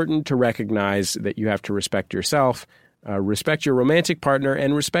important to recognize that you have to respect yourself, respect your romantic partner,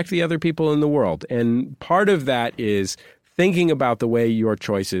 and respect the other people in the world. And part of that is thinking about the way your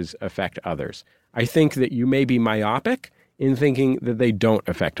choices affect others. I think that you may be myopic in thinking that they don't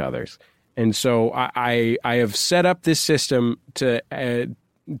affect others. And so I have set up this system to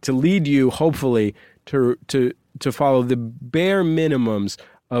lead you, hopefully, to follow the bare minimums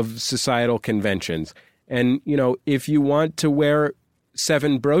of societal conventions. And, if you want to wear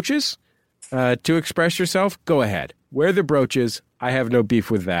 7 brooches to express yourself, go ahead. Wear the brooches. I have no beef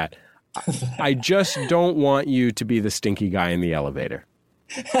with that. I just don't want you to be the stinky guy in the elevator.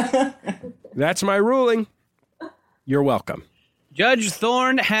 That's my ruling. You're welcome. Judge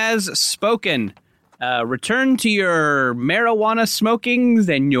Thorne has spoken. Return to your marijuana smokings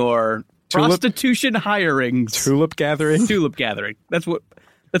and your prostitution hirings. Tulip gathering? Tulip gathering. That's what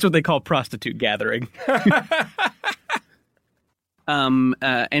they call prostitute gathering.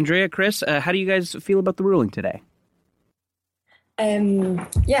 Andrea, Chris, how do you guys feel about the ruling today?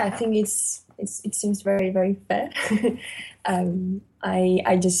 I think it seems very, very fair.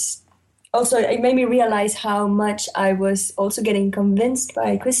 I just also, it made me realize how much I was also getting convinced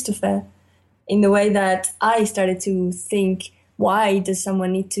by Christopher, in the way that I started to think, why does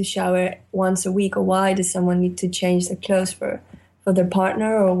someone need to shower once a week, or why does someone need to change their clothes for their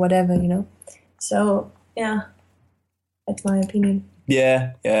partner or whatever, So yeah, that's my opinion.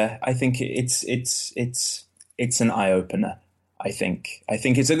 Yeah. I think it's an eye opener. I think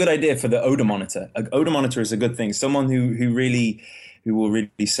it's a good idea for the odor monitor. An odor monitor is a good thing. Someone who will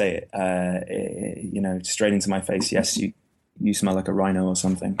really say it, straight into my face. Yes, you smell like a rhino or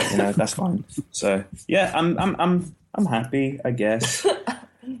something. That's fine. So yeah, I'm happy, I guess.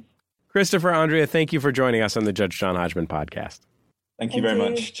 Christopher, Andrea, thank you for joining us on the Judge John Hodgman podcast. Thank you very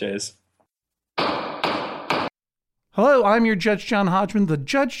much. Cheers. Hello, I'm your Judge John Hodgman. The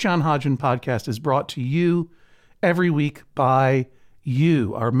Judge John Hodgman podcast is brought to you every week by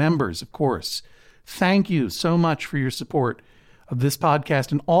you, our members, of course. Thank you so much for your support of this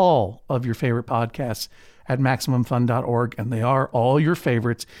podcast and all of your favorite podcasts at MaximumFun.org, and they are all your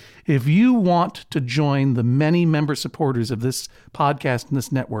favorites. If you want to join the many member supporters of this podcast and this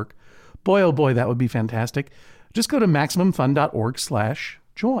network, boy, oh boy, that would be fantastic. Just go to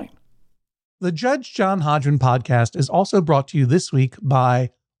MaximumFun.org/join. The Judge John Hodgman podcast is also brought to you this week by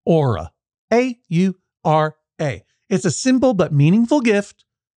Aura, A-U-R-A. It's a simple but meaningful gift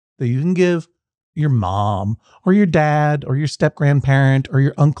that you can give your mom or your dad or your step-grandparent or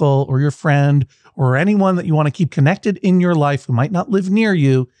your uncle or your friend or anyone that you want to keep connected in your life who might not live near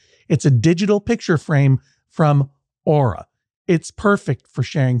you. It's a digital picture frame from Aura. It's perfect for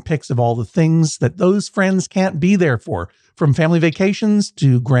sharing pics of all the things that those friends can't be there for, from family vacations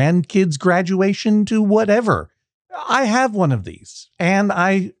to grandkids' graduation to whatever. I have one of these, and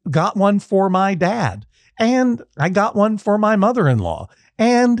I got one for my dad, and I got one for my mother-in-law,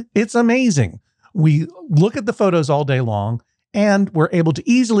 and it's amazing. We look at the photos all day long, and we're able to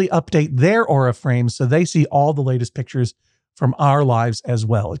easily update their Aura frames so they see all the latest pictures from our lives as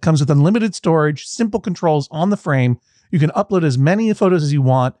well. It comes with unlimited storage, simple controls on the frame. You can upload as many photos as you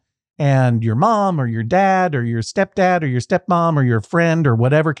want, and your mom or your dad or your stepdad or your stepmom or your friend or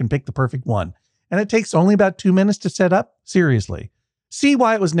whatever can pick the perfect one. And it takes only about 2 minutes to set up. Seriously. See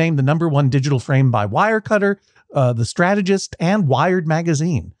why it was named the #1 digital frame by Wirecutter, The Strategist, and Wired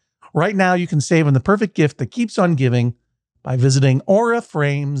Magazine. Right now, you can save on the perfect gift that keeps on giving by visiting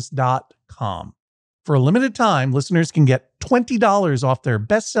auraframes.com. For a limited time, listeners can get $20 off their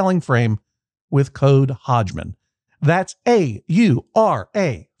best-selling frame with code Hodgman. That's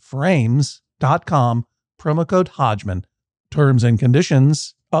A-U-R-A frames.com, promo code Hodgman. Terms and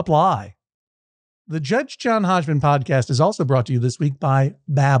conditions apply. The Judge John Hodgman podcast is also brought to you this week by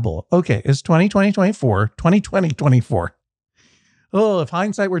Babbel. Okay, it's 2020-24. Oh, if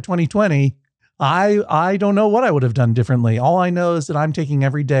hindsight were 2020, I don't know what I would have done differently. All I know is that I'm taking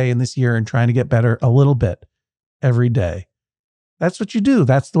every day in this year and trying to get better a little bit every day. That's what you do.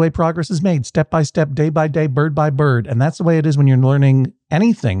 That's the way progress is made, step by step, day by day, bird by bird. And that's the way it is when you're learning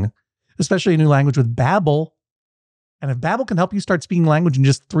anything, especially a new language with Babbel. And if Babbel can help you start speaking language in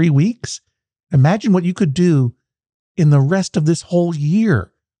just 3 weeks, imagine what you could do in the rest of this whole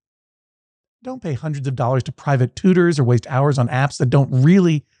year. Don't pay hundreds of dollars to private tutors or waste hours on apps that don't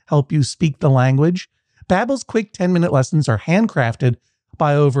really help you speak the language. Babbel's quick 10-minute lessons are handcrafted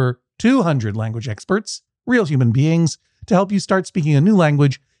by over 200 language experts, real human beings, to help you start speaking a new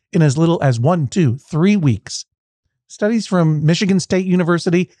language in as little as 1, 2, 3 weeks. Studies from Michigan State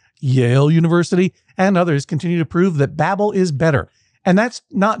University, Yale University, and others continue to prove that Babbel is better. And that's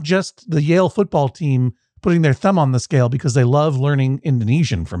not just the Yale football team putting their thumb on the scale because they love learning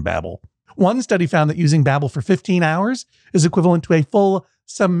Indonesian from Babbel. One study found that using Babbel for 15 hours is equivalent to a full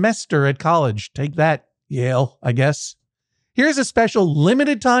semester at college. Take that, Yale, I guess. Here's a special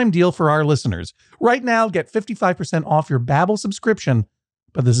limited time deal for our listeners. Right now, get 55% off your Babbel subscription,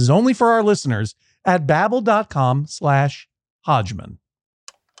 but this is only for our listeners at babbel.com/Hodgman.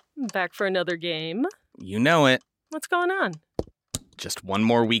 Back for another game. You know it. What's going on? Just one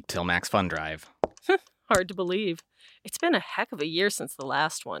more week till Max Fun Drive. Hard to believe. It's been a heck of a year since the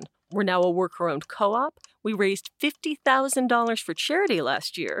last one. We're now a worker-owned co-op. We raised $50,000 for charity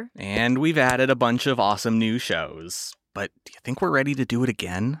last year. And we've added a bunch of awesome new shows. But do you think we're ready to do it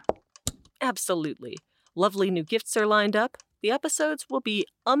again? Absolutely. Lovely new gifts are lined up. The episodes will be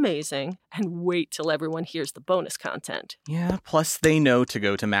amazing. And wait till everyone hears the bonus content. Yeah, plus they know to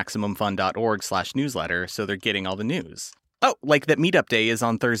go to MaximumFun.org/newsletter, so they're getting all the news. Oh, like that meetup day is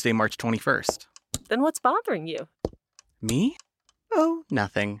on Thursday, March 21st. Then what's bothering you? Me? Oh,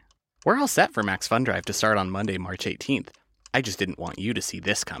 nothing. We're all set for Max Fun Drive to start on Monday, March 18th. I just didn't want you to see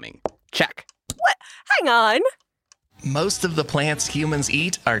this coming. Check. What? Hang on. Most of the plants humans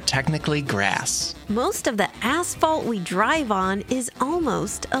eat are technically grass. Most of the asphalt we drive on is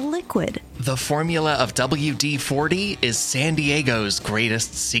almost a liquid. The formula of WD-40 is San Diego's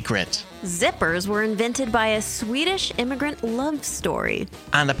greatest secret. Zippers were invented by a Swedish immigrant love story.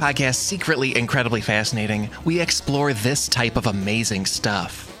 On the podcast Secretly Incredibly Fascinating, we explore this type of amazing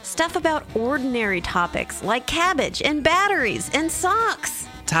stuff. Stuff about ordinary topics like cabbage and batteries and socks.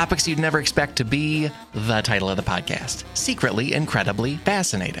 Topics you'd never expect to be the title of the podcast. Secretly Incredibly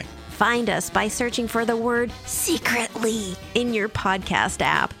Fascinating. Find us by searching for the word secretly in your podcast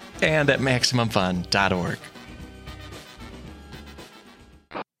app. And at MaximumFun.org.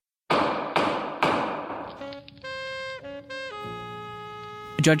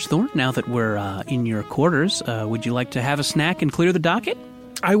 Judge Thorne, now that we're in your quarters, would you like to have a snack and clear the docket?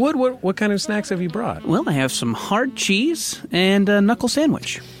 I would. What kind of snacks have you brought? Well, I have some hard cheese and a knuckle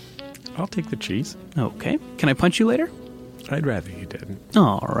sandwich. I'll take the cheese. Okay. Can I punch you later? I'd rather you didn't.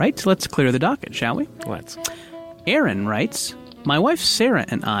 All right. Let's clear the docket, shall we? Let's. Aaron writes, my wife Sarah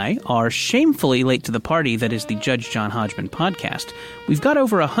and I are shamefully late to the party that is the Judge John Hodgman podcast. We've got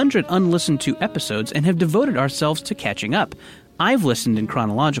over 100 unlistened to episodes and have devoted ourselves to catching up. I've listened in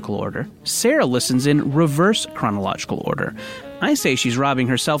chronological order. Sarah listens in reverse chronological order. I say she's robbing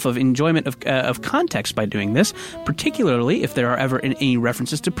herself of enjoyment of context by doing this, particularly if there are ever any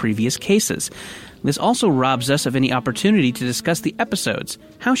references to previous cases. This also robs us of any opportunity to discuss the episodes.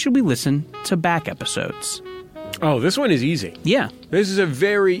 How should we listen to back episodes? Oh, this one is easy. Yeah. This is a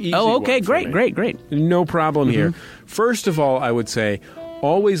very easy one. Oh, okay, for me. great. No problem here. First of all, I would say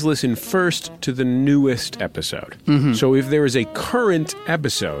always listen first to the newest episode. So if there is a current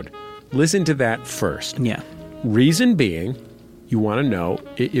episode, listen to that first. Yeah. Reason being, you want to know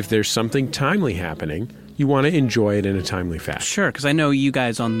if there's something timely happening. You want to enjoy it in a timely fashion. Sure, because I know you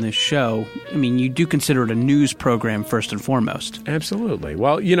guys on this show, I mean, you do consider it a news program first and foremost. Absolutely.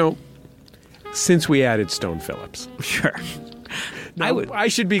 Well, since we added Stone Phillips. Sure. Now, I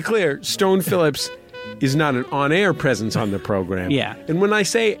should be clear, Stone Phillips is not an on-air presence on the program. Yeah. And when I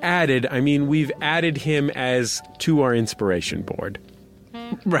say added, I mean we've added him to our inspiration board.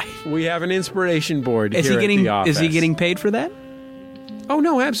 Right. We have an inspiration board here at the office. Is he getting paid for that? Oh,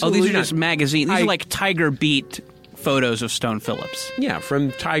 no, absolutely Oh, these are not. just magazine. These are like Tiger Beat photos of Stone Phillips. Yeah,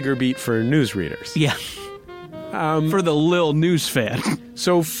 from Tiger Beat for newsreaders. Yeah. For the Lil News fan.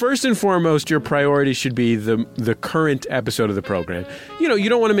 So first and foremost, your priority should be the current episode of the program. You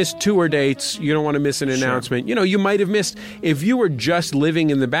don't want to miss tour dates. You don't want to miss an announcement. You might have missed, if you were just living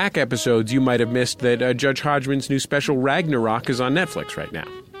in the back episodes, you might have missed that Judge Hodgman's new special Ragnarok is on Netflix right now.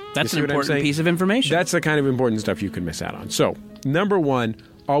 That's an important piece of information. That's the kind of important stuff you can miss out on. So, number one,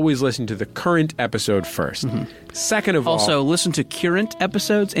 always listen to the current episode first. Second of all... Also, listen to current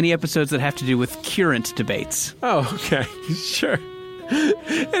episodes, any episodes that have to do with current debates. Oh, okay. Sure.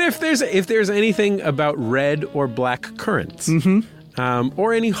 And if there's anything about red or black currants,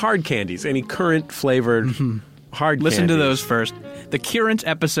 or any hard candies, any current flavored hard Listen candies. to those first. The current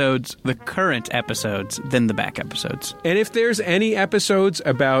episodes, then the back episodes. And if there's any episodes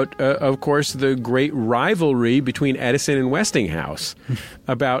about, of course, the great rivalry between Edison and Westinghouse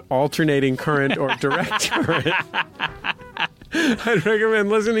about alternating current or direct current, I'd recommend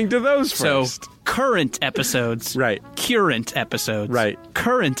listening to those first. So, current episodes. Right. Current episodes. Right.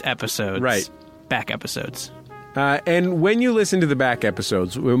 Current episodes. Right. Back episodes. And when you listen to the back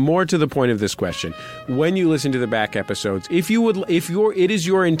episodes, more to the point of this question, when you listen to the back episodes, it is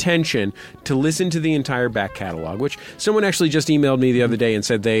your intention to listen to the entire back catalog, which someone actually just emailed me the other day and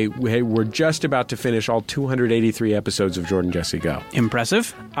said they were just about to finish all 283 episodes of Jordan Jesse Go.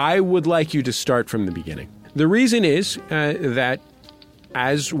 Impressive. I would like you to start from the beginning. The reason is that,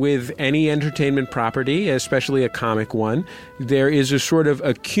 as with any entertainment property, especially a comic one, there is a sort of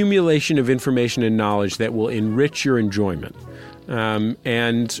accumulation of information and knowledge that will enrich your enjoyment.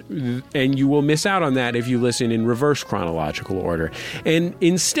 And you will miss out on that if you listen in reverse chronological order. And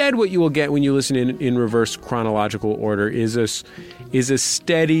instead, what you will get when you listen in reverse chronological order is a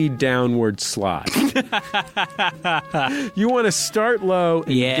steady downward slide. You want to start low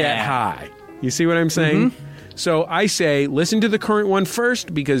and get high. You see what I'm saying? So I say listen to the current one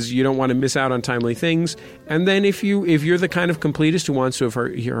first because you don't want to miss out on timely things. And then if you're the kind of completist who wants to have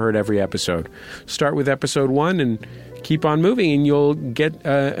heard every episode, start with episode 1 and keep on moving, and you'll get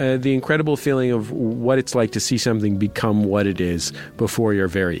the incredible feeling of what it's like to see something become what it is before your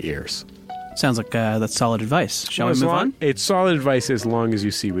very ears. Sounds like that's solid advice. Shall we move on? It's solid advice as long as you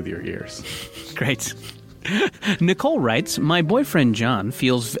see with your ears. Great. Nicole writes, my boyfriend John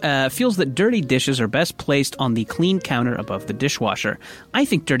feels that dirty dishes are best placed on the clean counter above the dishwasher. I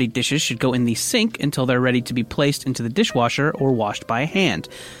think dirty dishes should go in the sink until they're ready to be placed into the dishwasher or washed by hand.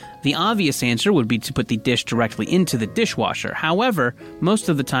 The obvious answer would be to put the dish directly into the dishwasher. However, most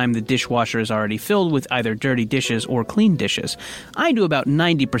of the time the dishwasher is already filled with either dirty dishes or clean dishes. I do about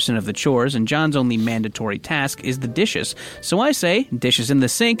 90% of the chores, and John's only mandatory task is the dishes. So I say, dishes in the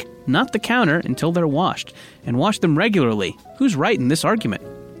sink, not the counter, until they're washed. And wash them regularly. Who's right in this argument?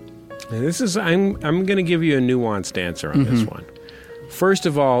 I'm going to give you a nuanced answer on this one. First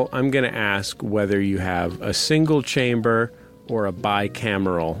of all, I'm going to ask whether you have a single chamber or a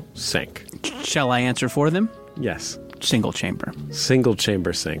bicameral sink. Shall I answer for them? Yes. Single chamber. Single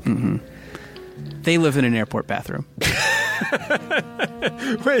chamber sink. They live in an airport bathroom.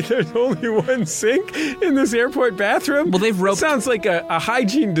 Wait, there's only one sink in this airport bathroom? Well, they've roped... Sounds like a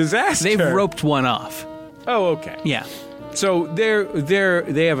hygiene disaster. They've roped one off. Oh, okay. Yeah. So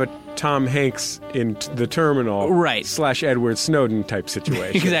they have a Tom Hanks in the terminal, right? / Edward Snowden type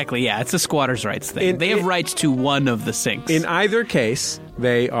situation. Exactly. Yeah, it's a squatters' rights thing. They have rights to one of the sinks. In either case,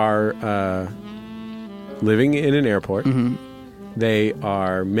 they are living in an airport. Mm-hmm. They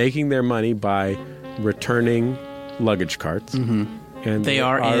are making their money by returning luggage carts, and they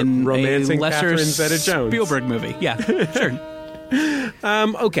are in romancing a lesser Catherine Zeta-Jones Spielberg movie. Yeah, sure.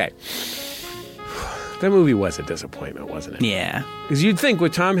 Okay. That movie was a disappointment, wasn't it? Yeah. Because you'd think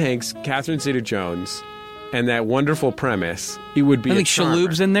with Tom Hanks, Catherine Zeta-Jones, and that wonderful premise, it would be I think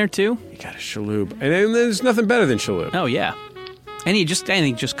Shaloub's in there, too. You got a Shaloub. And then there's nothing better than Shaloub. Oh, yeah. And I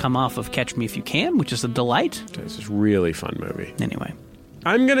think just come off of Catch Me If You Can, which is a delight. It's a really fun movie. Anyway.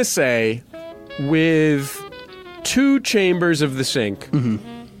 I'm going to say, with 2 chambers of the sink,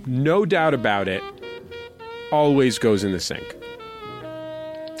 no doubt about it, always goes in the sink.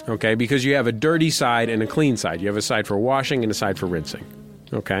 Okay, because you have a dirty side and a clean side. You have a side for washing and a side for rinsing.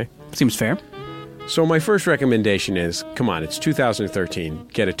 Okay? Seems fair. So my first recommendation is, come on, it's 2013,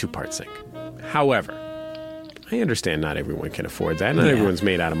 get a 2-part sink. However, I understand not everyone can afford that. Not everyone's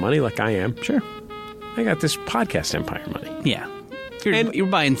made out of money like I am. Sure. I got this podcast empire money. Yeah. You're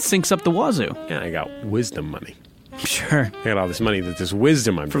buying sinks up the wazoo. Yeah, I got wisdom money. Sure. I got all this money that this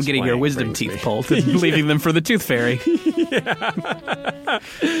wisdom I'm from getting your wisdom teeth pulled and leaving them for the tooth fairy. Yeah.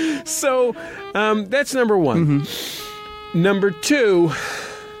 So that's number 1. Number 2,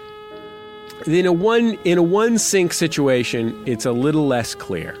 in a one sink situation, it's a little less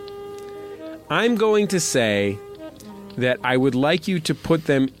clear. I'm going to say that I would like you to put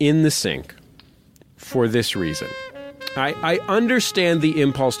them in the sink for this reason. I understand the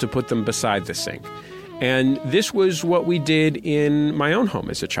impulse to put them beside the sink. And this was what we did in my own home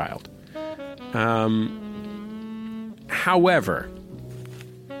as a child. However,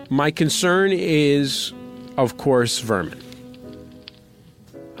 my concern is, of course, vermin.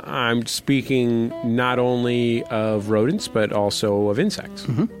 I'm speaking not only of rodents, but also of insects.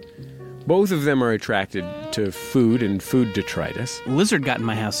 Both of them are attracted to food and food detritus. Lizard got in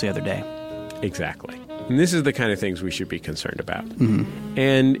my house the other day. Exactly. And this is the kind of things we should be concerned about.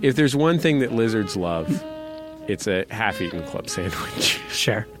 And if there's one thing that lizards love, it's a half-eaten club sandwich.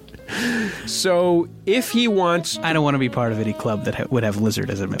 Sure. So if he wants... I don't want to be part of any club that would have lizard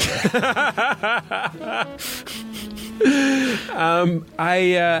as a member.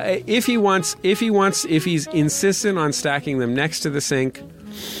 If he's insistent on stacking them next to the sink,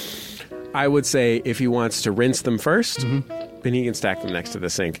 I would say if he wants to rinse them first, then he can stack them next to the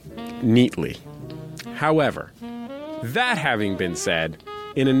sink neatly. However, that having been said,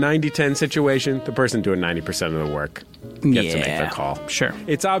 in a 90-10 situation, the person doing 90% of the work gets to make the call. Sure.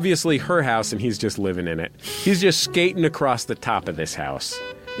 It's obviously her house and he's just living in it. He's just skating across the top of this house.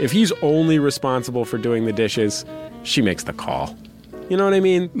 If he's only responsible for doing the dishes, she makes the call. You know what I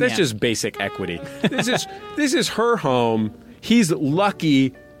mean? That's just basic equity. This is her home. He's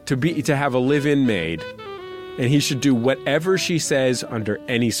lucky to have a live-in maid, and he should do whatever she says under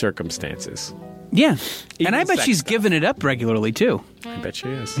any circumstances. Yeah. And I bet she's giving it up regularly, too. I bet she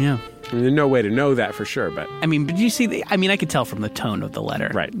is. Yeah. I mean, there's no way to know that for sure, but... I mean, but you see... I could tell from the tone of the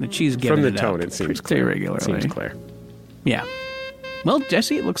letter. Right. That she's giving it up. From the tone, it seems clear. Regularly. It seems clear. Yeah. Well,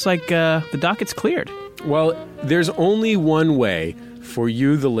 Jesse, it looks like the docket's cleared. Well, there's only one way for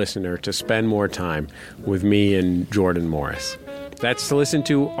you, the listener, to spend more time with me and Jordan Morris. That's to listen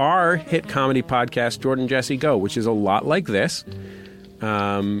to our hit comedy podcast, Jordan Jesse Go, which is a lot like this.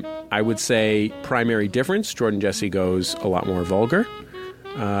 I would say primary difference, Jordan Jesse Go's a lot more vulgar.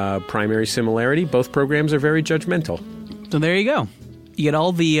 Primary similarity, both programs are very judgmental. So there you go. You get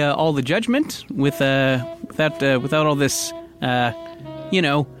all the judgment without all this,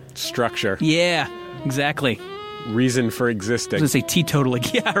 structure. Yeah, exactly. Reason for existing. I was going to say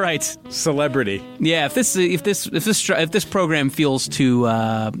teetotaling. Yeah, right. Celebrity. Yeah, if this program feels too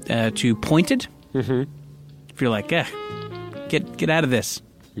pointed, if you're like, get out of this.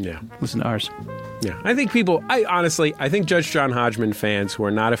 Yeah. Listen to ours. Yeah. I think I think Judge John Hodgman fans who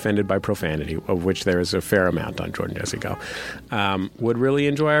are not offended by profanity, of which there is a fair amount on Jordan Jesse Go, would really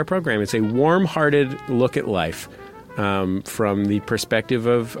enjoy our program. It's a warm-hearted look at life. From the perspective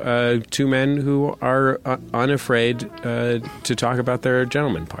of 2 men who are unafraid to talk about their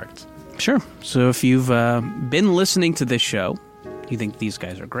gentleman parts. Sure. So if you've been listening to this show, you think these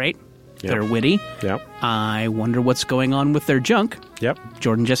guys are great, they're witty. Yep. I wonder what's going on with their junk. Yep.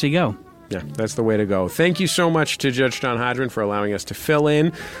 Jordan Jesse Go. Yeah, that's the way to go. Thank you so much to Judge John Hodgman for allowing us to fill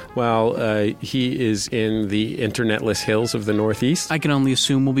in while he is in the internetless hills of the Northeast. I can only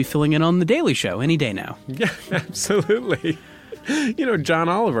assume we'll be filling in on The Daily Show any day now. Yeah, absolutely. You know, John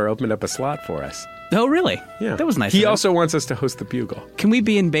Oliver opened up a slot for us. Oh, really? Yeah. That was nice. He also wants us to host The Bugle. Can we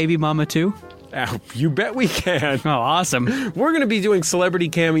be in Baby Mama too? Oh, you bet we can. Oh, awesome. We're going to be doing celebrity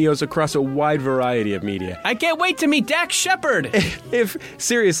cameos across a wide variety of media. I can't wait to meet Dax Shepard.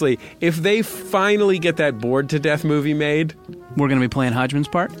 Seriously, if they finally get that Bored to Death movie made... We're going to be playing Hodgman's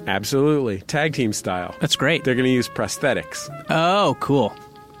part? Absolutely. Tag team style. That's great. They're going to use prosthetics. Oh, cool.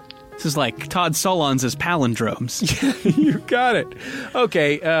 This is like Todd Solondz as palindromes. You got it.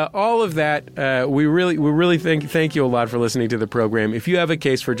 Okay, all of that, we really thank you a lot for listening to the program. If you have a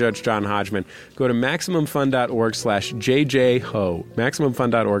case for Judge John Hodgman, go to MaximumFun.org/JJHo.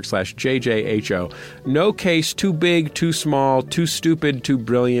 MaximumFun.org/JJHO. No case too big, too small, too stupid, too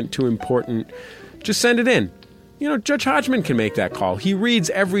brilliant, too important. Just send it in. You know, Judge Hodgman can make that call. He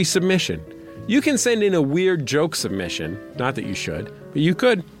reads every submission. You can send in a weird joke submission. Not that you should, but you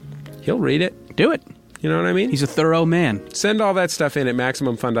could. He'll read it. Do it. You know what I mean? He's a thorough man. Send all that stuff in at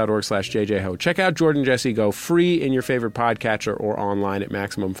MaximumFun.org/JJHo. Check out Jordan Jesse Go free in your favorite podcatcher or online at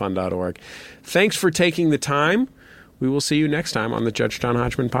MaximumFun.org. Thanks for taking the time. We will see you next time on the Judge John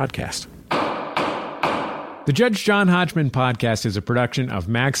Hodgman Podcast. The Judge John Hodgman Podcast is a production of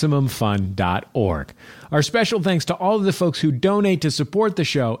MaximumFun.org. Our special thanks to all of the folks who donate to support the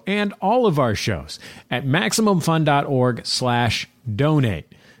show and all of our shows at MaximumFun.org/donate.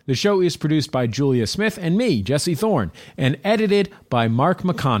 The show is produced by Julia Smith and me, Jesse Thorne, and edited by Mark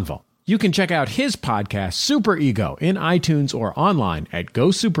McConville. You can check out his podcast, Super Ego, in iTunes or online at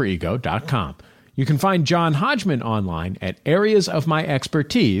gosuperego.com. You can find John Hodgman online at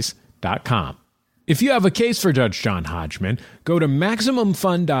areasofmyexpertise.com. If you have a case for Judge John Hodgman, go to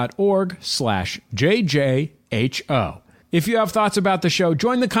MaximumFun.org/JJHO. If you have thoughts about the show,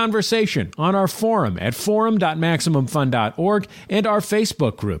 join the conversation on our forum at forum.maximumfun.org and our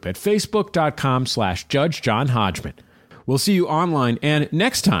Facebook group at facebook.com/Judge John Hodgman. We'll see you online and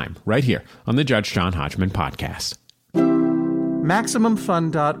next time right here on the Judge John Hodgman Podcast.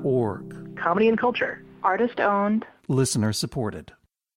 MaximumFun.org. Comedy and culture. Artist owned. Listener supported.